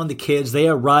Giselle and the kids. They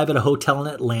arrive at a hotel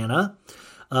in Atlanta.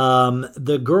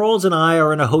 The girls and I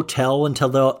are in a hotel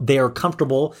until they are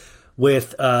comfortable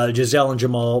with Giselle and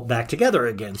Jamal back together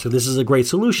again. So this is a great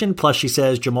solution. Plus, she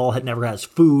says Jamal never has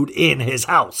food in his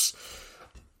house.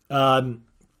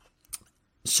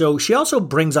 So she also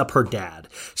brings up her dad.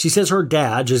 She says her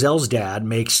dad, Giselle's dad,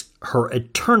 makes her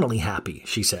eternally happy,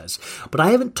 she says. But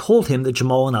I haven't told him that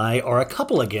Jamal and I are a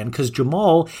couple again because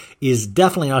Jamal is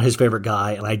definitely not his favorite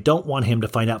guy, and I don't want him to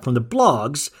find out from the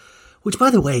blogs. Which,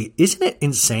 by the way, isn't it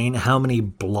insane how many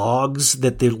blogs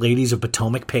that the ladies of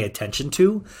Potomac pay attention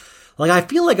to? Like, I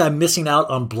feel like I'm missing out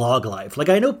on blog life. Like,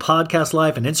 I know podcast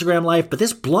life and Instagram life, but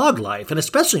this blog life, and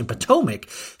especially in Potomac,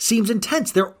 seems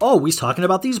intense. They're always talking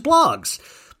about these blogs.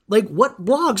 Like, what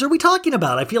blogs are we talking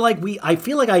about? I feel like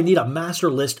I need a master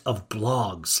list of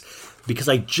blogs because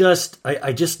I just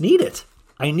need it.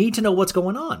 I need to know what's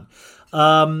going on.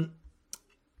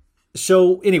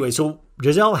 So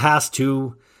Giselle has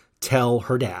to tell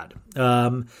her dad.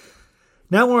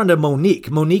 Now we're on to Monique.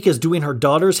 Monique is doing her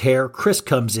daughter's hair. Chris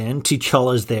comes in.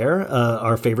 T'Challa's there,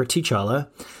 our favorite T'Challa.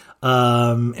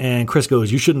 And Chris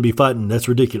goes, you shouldn't be fighting. That's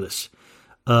ridiculous.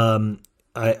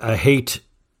 I hate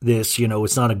this.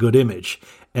 It's not a good image.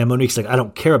 And Monique's like, I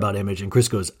don't care about image. And Chris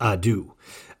goes, I do.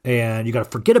 And you got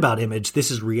to forget about image.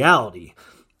 This is reality.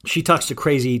 She talks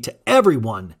crazy to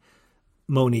everyone,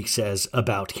 Monique says,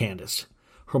 about Candiace.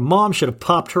 Her mom should have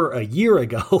popped her a year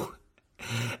ago.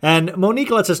 And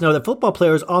Monique lets us know that football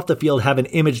players off the field have an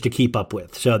image to keep up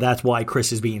with. So that's why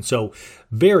Chris is being so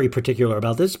very particular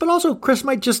about this. But also, Chris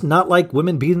might just not like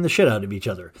women beating the shit out of each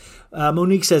other.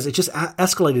 Monique says it just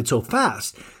escalated so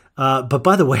fast. But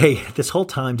by the way, this whole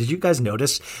time, did you guys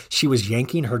notice she was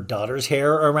yanking her daughter's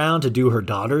hair around to do her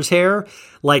daughter's hair?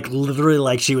 Like, literally,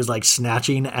 like she was like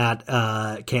snatching at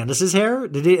Candiace's hair.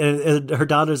 And her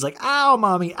daughter's like, ow,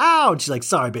 mommy, ow. And she's like,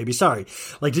 sorry, baby, sorry.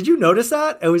 Like, did you notice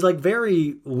that? It was like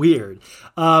very weird.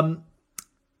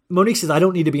 Monique says, I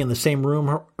don't need to be in the same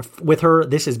room with her.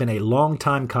 This has been a long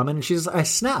time coming. And she says, I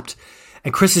snapped.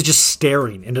 And Chris is just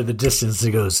staring into the distance.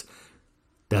 He goes,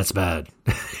 that's bad.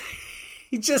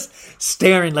 He's just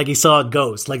staring like he saw a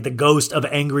ghost, like the ghost of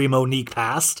angry Monique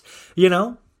passed, you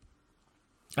know?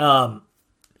 And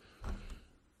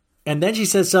then she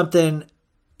says something,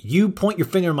 you point your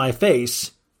finger in my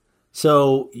face,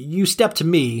 so you step to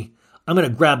me, I'm going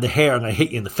to grab the hair and I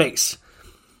hit you in the face.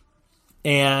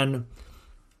 And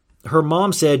her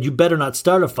mom said, you better not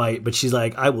start a fight, but she's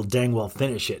like, I will dang well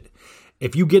finish it.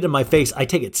 If you get in my face, I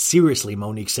take it seriously,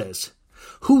 Monique says.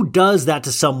 Who does that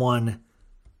to someone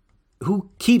who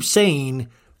keeps saying,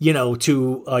 you know,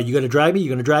 to, you going to drag me, you're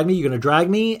going to drag me, you're going to drag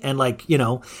me, and like, you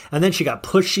know, and then she got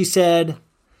pushed, she said,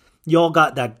 y'all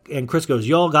got that, and Chris goes,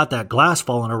 y'all got that glass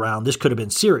falling around, this could have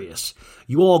been serious.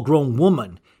 You all grown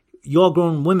women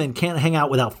can't hang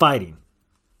out without fighting.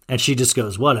 And she just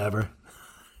goes, whatever.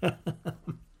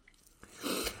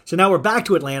 So now we're back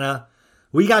to Atlanta.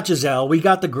 We got Giselle, we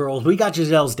got the girls, we got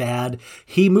Giselle's dad.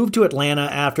 He moved to Atlanta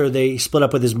after they split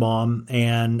up with his mom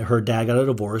and her dad got a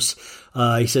divorce.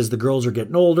 He says the girls are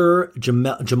getting older.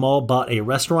 Jamal bought a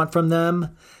restaurant from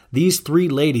them. These 3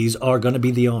 ladies are going to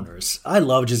be the owners. I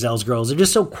love Giselle's girls. They're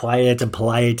just so quiet and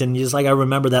polite. And just like, I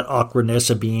remember that awkwardness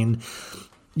of being,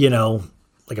 you know,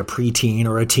 like a preteen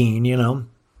or a teen, you know.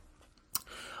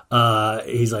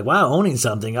 He's like, wow, owning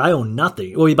something. I own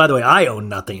nothing. Well, by the way, I own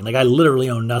nothing. Like, I literally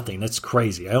own nothing. That's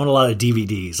crazy. I own a lot of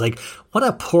DVDs. Like, what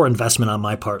a poor investment on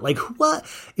my part. Like, what?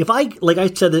 If I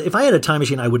said, if I had a time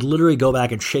machine, I would literally go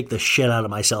back and shake the shit out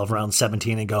of myself around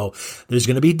 17 and go, there's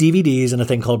going to be DVDs and a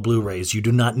thing called Blu-rays. You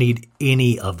do not need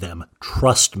any of them.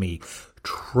 Trust me.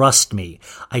 Trust me.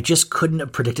 I just couldn't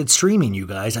have predicted streaming, you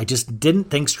guys. I just didn't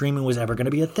think streaming was ever going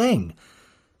to be a thing.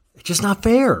 It's just not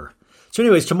fair. So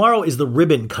anyways, tomorrow is the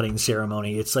ribbon cutting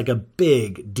ceremony. It's like a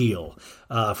big deal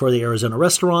for the Arizona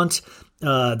restaurant.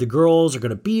 The girls are going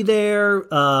to be there.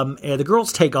 And the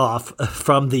girls take off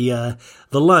from the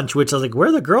lunch, which I was like, where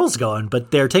are the girls going?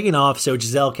 But they're taking off so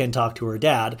Giselle can talk to her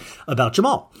dad about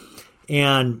Jamal.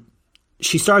 And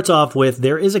she starts off with,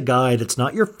 there is a guy that's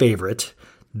not your favorite,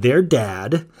 their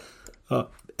dad.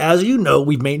 As you know,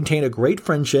 we've maintained a great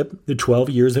friendship the 12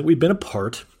 years that we've been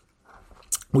apart.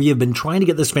 We have been trying to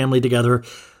get this family together,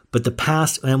 but the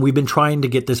past, and we've been trying to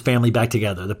get this family back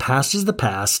together. The past is the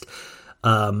past.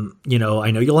 You know,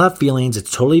 I know you'll have feelings.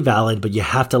 It's totally valid, but you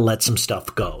have to let some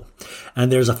stuff go. And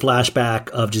there's a flashback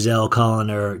of Giselle calling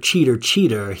her cheater,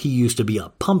 cheater. He used to be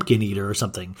a pumpkin eater or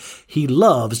something. He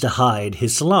loves to hide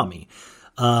his salami.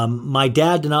 My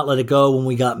dad did not let it go when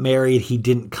we got married. He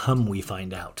didn't come, we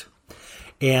find out.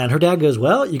 And her dad goes,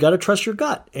 well, you got to trust your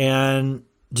gut. And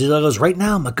Giselle goes, right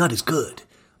now, my gut is good.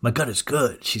 My gut is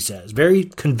good, she says. Very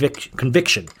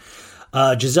conviction.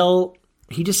 Giselle,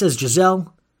 he just says,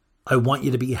 Giselle, I want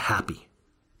you to be happy.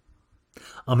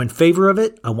 I'm in favor of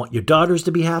it. I want your daughters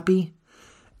to be happy.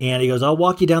 And he goes, I'll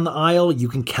walk you down the aisle. You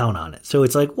can count on it. So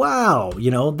it's like, wow, you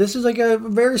know, this is like a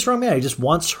very strong man. He just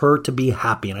wants her to be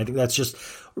happy. And I think that's just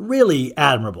really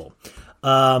admirable.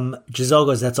 Giselle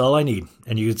goes, that's all I need.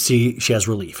 And you can see she has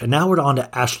relief. And now we're on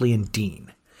to Ashley and Dean.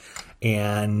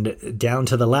 And down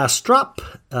to the last drop,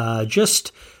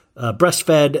 just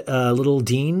breastfed little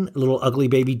Dean, little ugly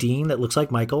baby Dean that looks like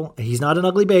Michael. He's not an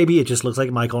ugly baby. It just looks like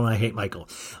Michael, and I hate Michael.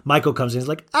 Michael comes in and is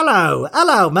like,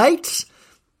 hello, mates.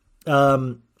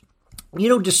 You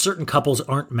know, just certain couples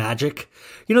aren't magic.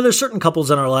 You know, there's certain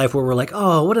couples in our life where we're like,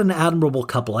 oh, what an admirable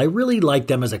couple. I really like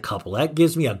them as a couple. That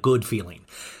gives me a good feeling.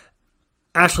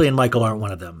 Ashley and Michael aren't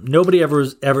one of them. Nobody ever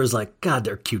is like, God,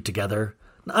 they're cute together.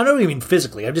 I don't even mean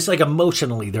physically. I'm just like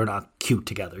emotionally, they're not cute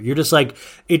together. You're just like,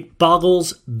 it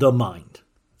boggles the mind.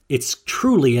 It's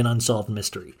truly an unsolved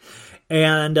mystery.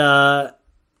 And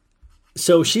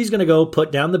so she's going to go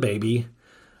put down the baby.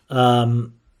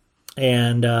 And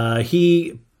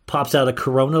he pops out a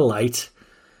Corona Light.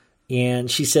 And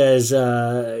she says,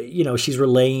 you know, she's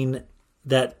relaying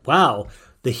that, wow,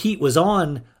 the heat was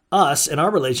on us and our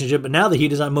relationship, but now the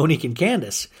heat is on Monique and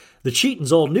Candiace. The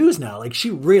cheating's old news now. Like,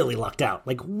 she really lucked out.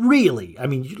 Like, really. I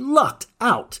mean, you lucked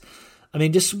out. I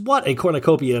mean, just what a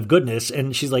cornucopia of goodness.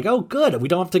 And she's like, oh, good. We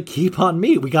don't have to keep on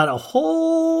me. We got a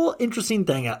whole interesting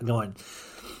thing going.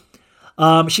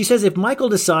 She says if Michael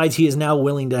decides he is now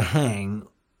willing to hang,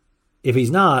 if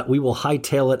he's not, we will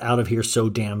hightail it out of here so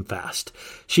damn fast.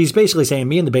 She's basically saying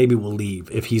me and the baby will leave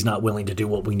if he's not willing to do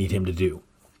what we need him to do.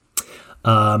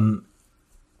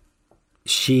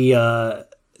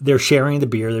 They're sharing the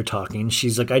beer. They're talking.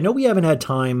 She's like, I know we haven't had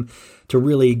time to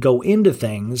really go into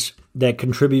things that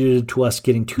contributed to us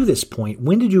getting to this point.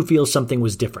 When did you feel something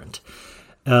was different?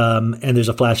 And there's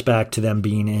a flashback to them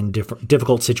being in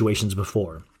difficult situations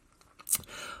before.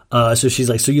 So she's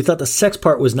like, so you thought the sex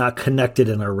part was not connected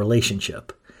in our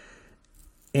relationship.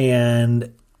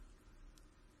 And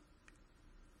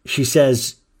she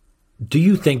says, do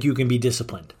you think you can be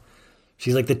disciplined?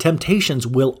 She's like, the temptations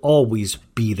will always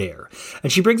be there.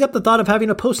 And she brings up the thought of having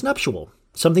a postnuptial,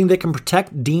 something that can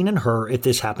protect Dean and her if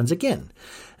this happens again.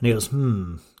 And he goes,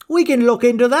 we can look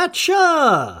into that,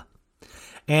 sure.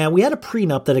 And we had a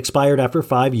prenup that expired after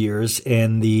 5 years.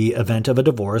 In the event of a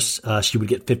divorce, she would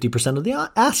get 50% of the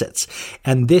assets.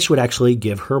 And this would actually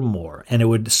give her more. And it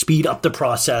would speed up the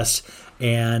process.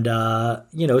 And,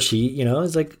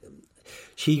 it's like,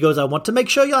 she goes, I want to make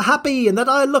sure you're happy and that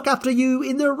I look after you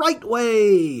in the right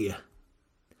way.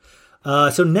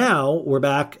 So now we're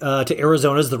back to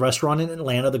Arizona's, the restaurant in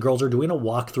Atlanta. The girls are doing a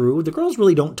walkthrough. The girls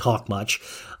really don't talk much.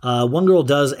 One girl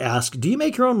does ask, do you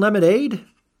make your own lemonade?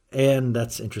 And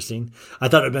that's interesting. I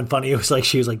thought it would have been funny. It was like,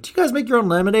 she was like, do you guys make your own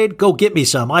lemonade? Go get me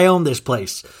some. I own this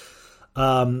place.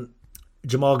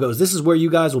 Jamal goes, this is where you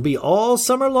guys will be all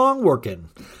summer long working.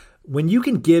 When you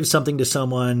can give something to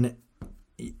someone,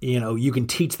 you can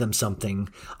teach them something.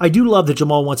 I do love that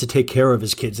Jamal wants to take care of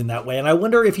his kids in that way. And I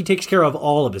wonder if he takes care of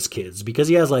all of his kids because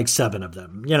he has like 7 of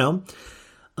them,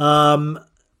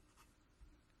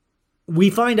 We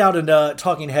find out in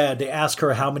Talking Head, they ask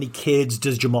her how many kids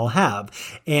does Jamal have.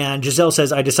 And Giselle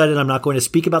says, I decided I'm not going to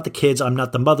speak about the kids I'm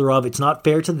not the mother of. It's not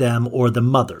fair to them or the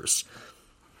mothers.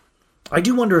 I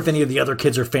do wonder if any of the other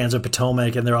kids are fans of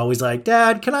Potomac and they're always like,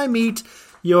 Dad, can I meet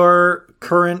your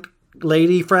current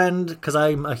lady friend? Because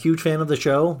I'm a huge fan of the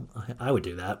show. I would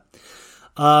do that.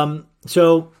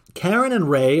 So Karen and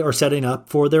Ray are setting up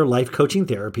for their life coaching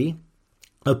therapy.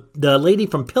 The lady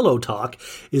from Pillow Talk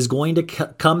is going to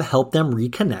come help them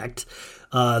reconnect.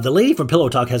 The lady from Pillow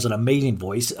Talk has an amazing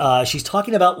voice. She's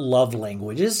talking about love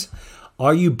languages.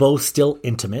 Are you both still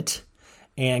intimate?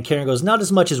 And Karen goes, not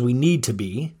as much as we need to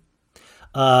be.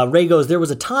 Ray goes, there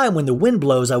was a time when the wind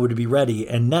blows, I would be ready.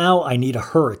 And now I need a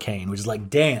hurricane, which is like,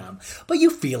 damn, but you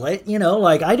feel it,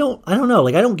 like, I don't know.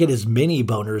 Like, I don't get as many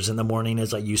boners in the morning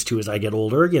as I used to as I get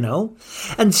older,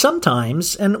 and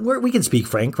sometimes, and we can speak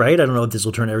frank, right? I don't know if this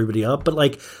will turn everybody up, but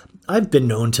like, I've been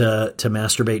known to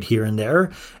masturbate here and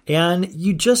there, and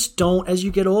you just don't, as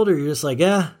you get older, you're just like,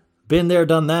 been there,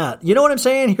 done that. You know what I'm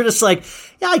saying? You're just like,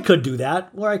 yeah, I could do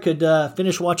that. Or I could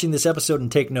finish watching this episode and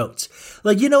take notes.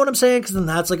 Like, you know what I'm saying? Because then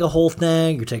that's like a whole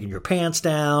thing. You're taking your pants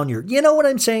down. You know what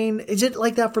I'm saying? Is it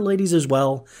like that for ladies as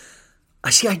well?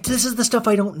 This is the stuff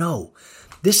I don't know.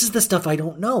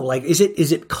 Like, is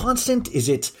it constant? Is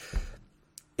it...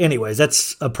 Anyways,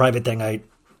 that's a private thing I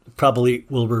probably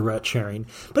will regret sharing.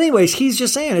 But anyways, he's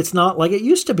just saying it's not like it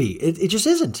used to be. It just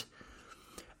isn't.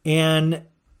 And...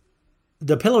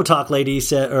 the Pillow Talk lady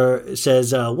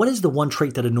says, what is the one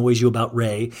trait that annoys you about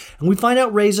Ray? And we find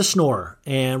out Ray's a snorer.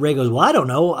 And Ray goes, well, I don't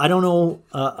know.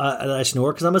 I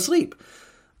snore because I'm asleep.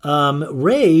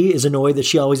 Ray is annoyed that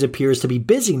she always appears to be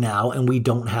busy now and we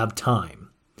don't have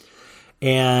time.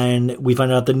 And we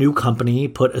find out the new company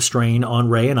put a strain on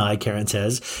Ray and I, Karen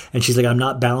says. And she's like, I'm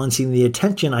not balancing the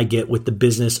attention I get with the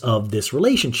business of this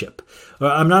relationship. Or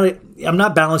I'm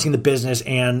not balancing the business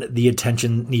and the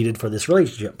attention needed for this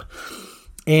relationship.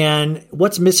 And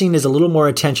what's missing is a little more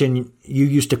attention. You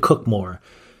used to cook more,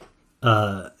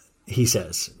 he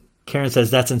says. Karen says,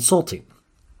 that's insulting.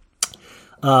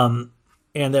 And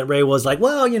that Ray was like,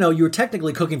 well, you were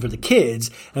technically cooking for the kids.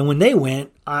 And when they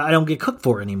went, I don't get cooked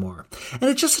for anymore. And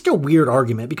it's just such a weird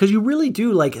argument because you really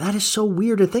do like, that is so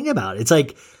weird to think about. It's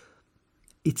like,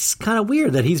 it's kind of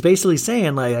weird that he's basically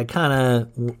saying like, I kind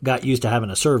of got used to having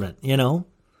a servant,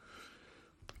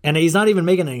 and he's not even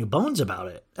making any bones about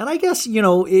it. And I guess,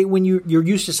 when you're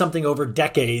used to something over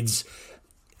decades,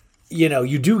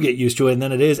 you do get used to it, and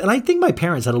then it is. And I think my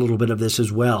parents had a little bit of this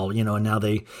as well, and now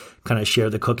they kind of share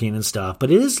the cooking and stuff.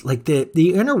 But it is like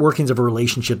the inner workings of a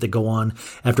relationship that go on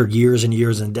after years and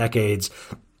years and decades.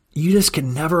 You just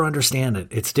can never understand it.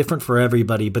 It's different for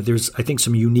everybody, but there's, I think,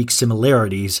 some unique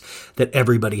similarities that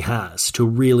everybody has to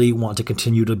really want to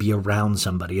continue to be around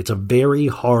somebody. It's a very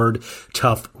hard,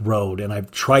 tough road, and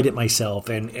I've tried it myself,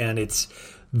 and it's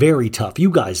very tough. You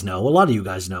guys know. A lot of you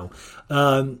guys know.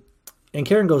 And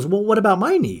Karen goes, well, what about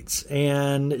my needs?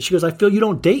 And she goes, I feel you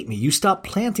don't date me. You stop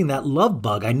planting that love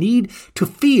bug. I need to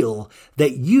feel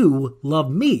that you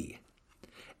love me.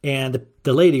 And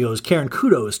the lady goes, Karen,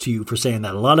 kudos to you for saying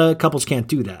that. A lot of couples can't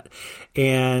do that.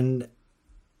 And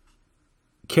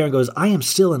Karen goes, I am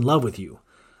still in love with you.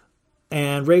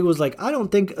 And Ray was like, I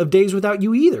don't think of days without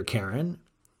you either, Karen.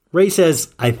 Ray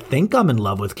says, I think I'm in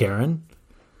love with Karen.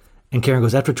 And Karen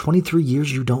goes, after 23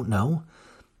 years, you don't know?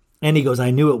 And he goes, I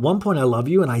knew at one point I love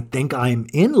you, and I think I'm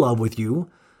in love with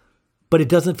you. but it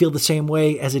doesn't feel the same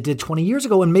way as it did 20 years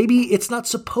ago, and maybe it's not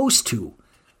supposed to.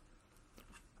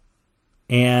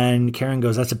 And Karen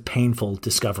goes, that's a painful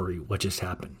discovery, what just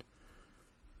happened.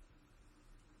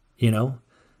 You know?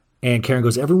 And Karen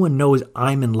goes, everyone knows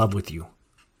I'm in love with you.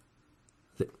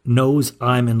 Knows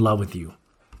I'm in love with you.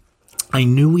 I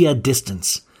knew we had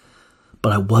distance,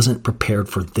 but I wasn't prepared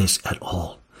for this at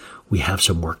all. We have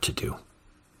some work to do.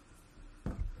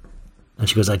 And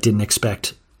she goes, I didn't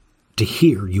expect to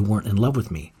hear you weren't in love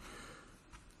with me.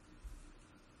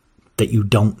 That you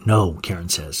don't know, Karen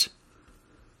says.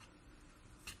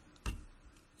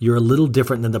 You're a little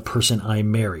different than the person I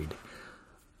married.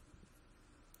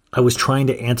 I was trying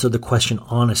to answer the question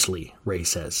honestly, Ray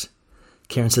says.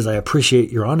 Karen says, I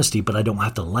appreciate your honesty, but I don't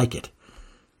have to like it.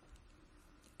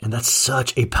 And that's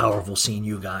such a powerful scene,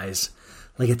 you guys.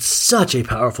 Like, it's such a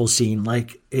powerful scene.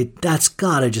 Like, that's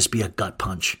gotta just be a gut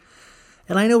punch.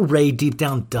 And I know Ray deep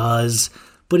down does,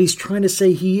 but he's trying to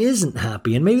say he isn't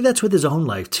happy. And maybe that's with his own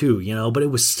life too, you know, but it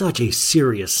was such a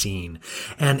serious scene.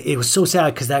 And it was so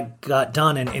sad because that got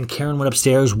done and Karen went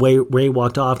upstairs, Ray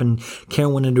walked off, and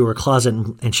Karen went into her closet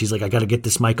and she's like, I got to get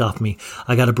this mic off me.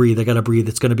 I got to breathe.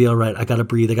 It's going to be all right. I got to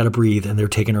breathe. And they're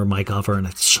taking her mic off her, and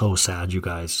it's so sad, you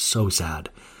guys. So sad.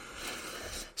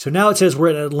 So now it says we're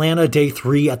at Atlanta, day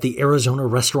 3 at the Arizona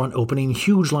restaurant opening.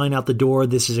 Huge line out the door.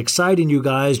 This is exciting, you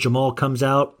guys. Jamal comes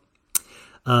out.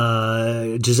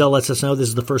 Giselle lets us know this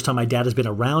is the first time my dad has been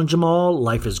around Jamal.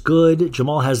 Life is good.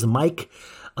 Jamal has the mic.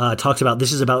 Talks about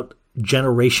this is about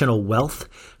generational wealth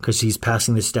because he's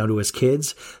passing this down to his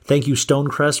kids. Thank you,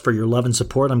 Stonecrest, for your love and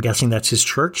support. I'm guessing that's his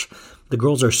church. The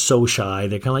girls are so shy.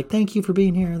 They're kind of like, thank you for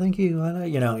being here. Thank you.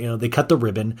 You know, they cut the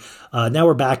ribbon. Now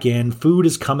we're back in. Food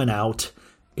is coming out.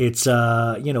 It's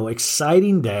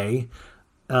exciting day.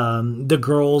 The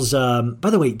girls, by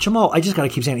the way, Jamal, I just got to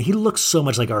keep saying it. He looks so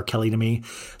much like R. Kelly to me.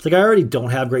 It's like, I already don't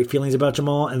have great feelings about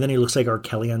Jamal, and then he looks like R.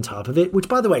 Kelly on top of it, which,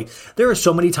 by the way, there are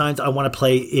so many times I want to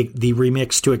play the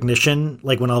remix to Ignition,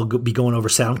 like when I'll be going over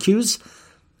sound cues,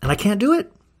 and I can't do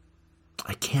it.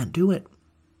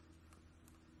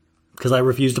 Because I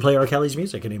refuse to play R. Kelly's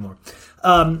music anymore.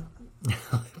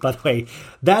 By the way,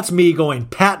 that's me going,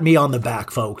 pat me on the back,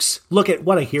 folks. Look at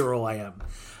what a hero I am.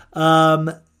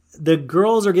 The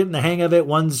girls are getting the hang of it.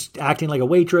 One's acting like a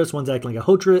waitress. One's acting like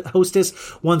a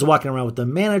hostess. One's walking around with the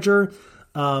manager.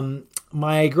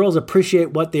 My girls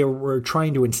appreciate what they were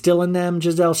trying to instill in them,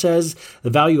 Giselle says.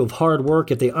 The value of hard work.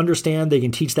 If they understand, they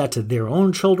can teach that to their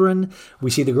own children.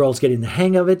 We see the girls getting the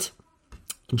hang of it.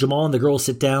 Jamal and the girls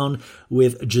sit down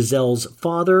with Giselle's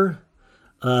father.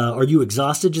 Are you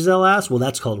exhausted, Giselle asks. Well,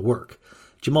 that's called work.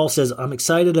 Jamal says, I'm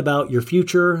excited about your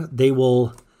future. They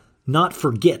will not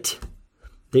forget.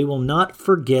 They will not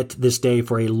forget this day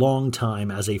for a long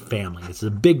time as a family. It's a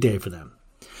big day for them.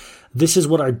 This is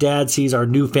what our dad sees our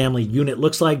new family unit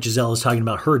looks like. Giselle is talking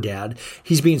about her dad.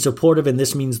 He's being supportive, and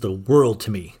this means the world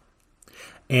to me.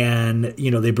 And,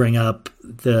 they bring up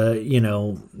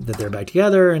that they're back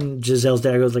together, and Giselle's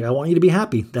dad goes like, I want you to be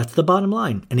happy. That's the bottom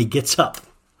line. And he gets up.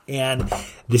 And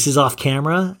this is off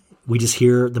camera. We just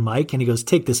hear the mic, and he goes,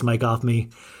 take this mic off me.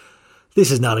 This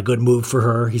is not a good move for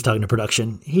her. He's talking to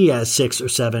production. He has 6 or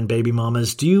 7 baby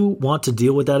mamas. Do you want to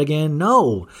deal with that again?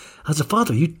 No. As a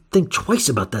father, you think twice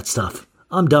about that stuff.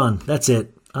 I'm done. That's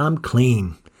it. I'm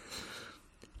clean.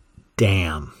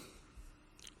 Damn.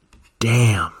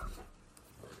 That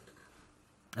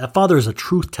father is a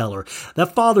truth teller.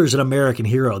 That father is an American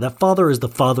hero. That father is the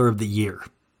father of the year.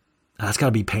 That's got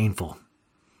to be painful.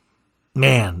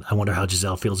 Man, I wonder how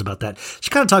Giselle feels about that. She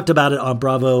kind of talked about it on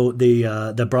Bravo,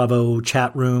 the Bravo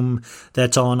chat room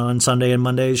that's on Sunday and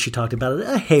Mondays. She talked about it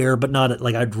a hair, but not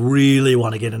like I'd really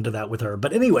want to get into that with her.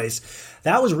 But anyways,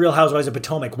 that was Real Housewives of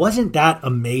Potomac. Wasn't that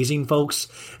amazing, folks?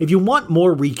 If you want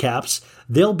more recaps,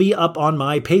 they'll be up on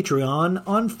my Patreon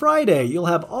on Friday. You'll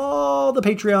have all the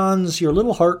Patreons your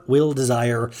little heart will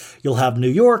desire. You'll have New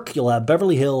York, you'll have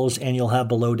Beverly Hills, and you'll have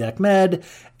Below Deck Med.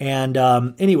 And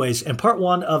anyways, and part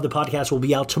 1 of the podcast will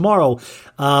be out tomorrow.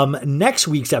 Next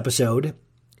week's episode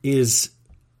is,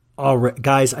 all right,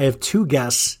 guys, I have 2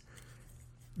 guests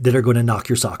that are going to knock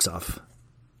your socks off.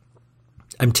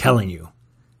 I'm telling you,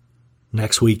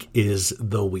 next week is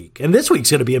the week. And this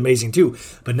week's going to be amazing too.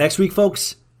 But next week,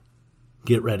 folks,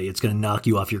 get ready. It's going to knock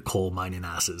you off your coal mining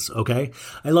asses, okay?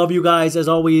 I love you guys. As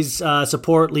always,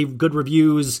 support, leave good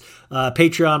reviews,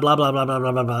 Patreon, blah, blah, blah, blah,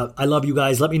 blah, blah, blah. I love you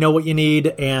guys. Let me know what you need,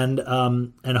 and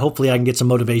hopefully I can get some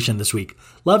motivation this week.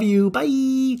 Love you.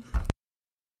 Bye.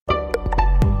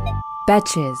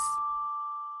 Betches.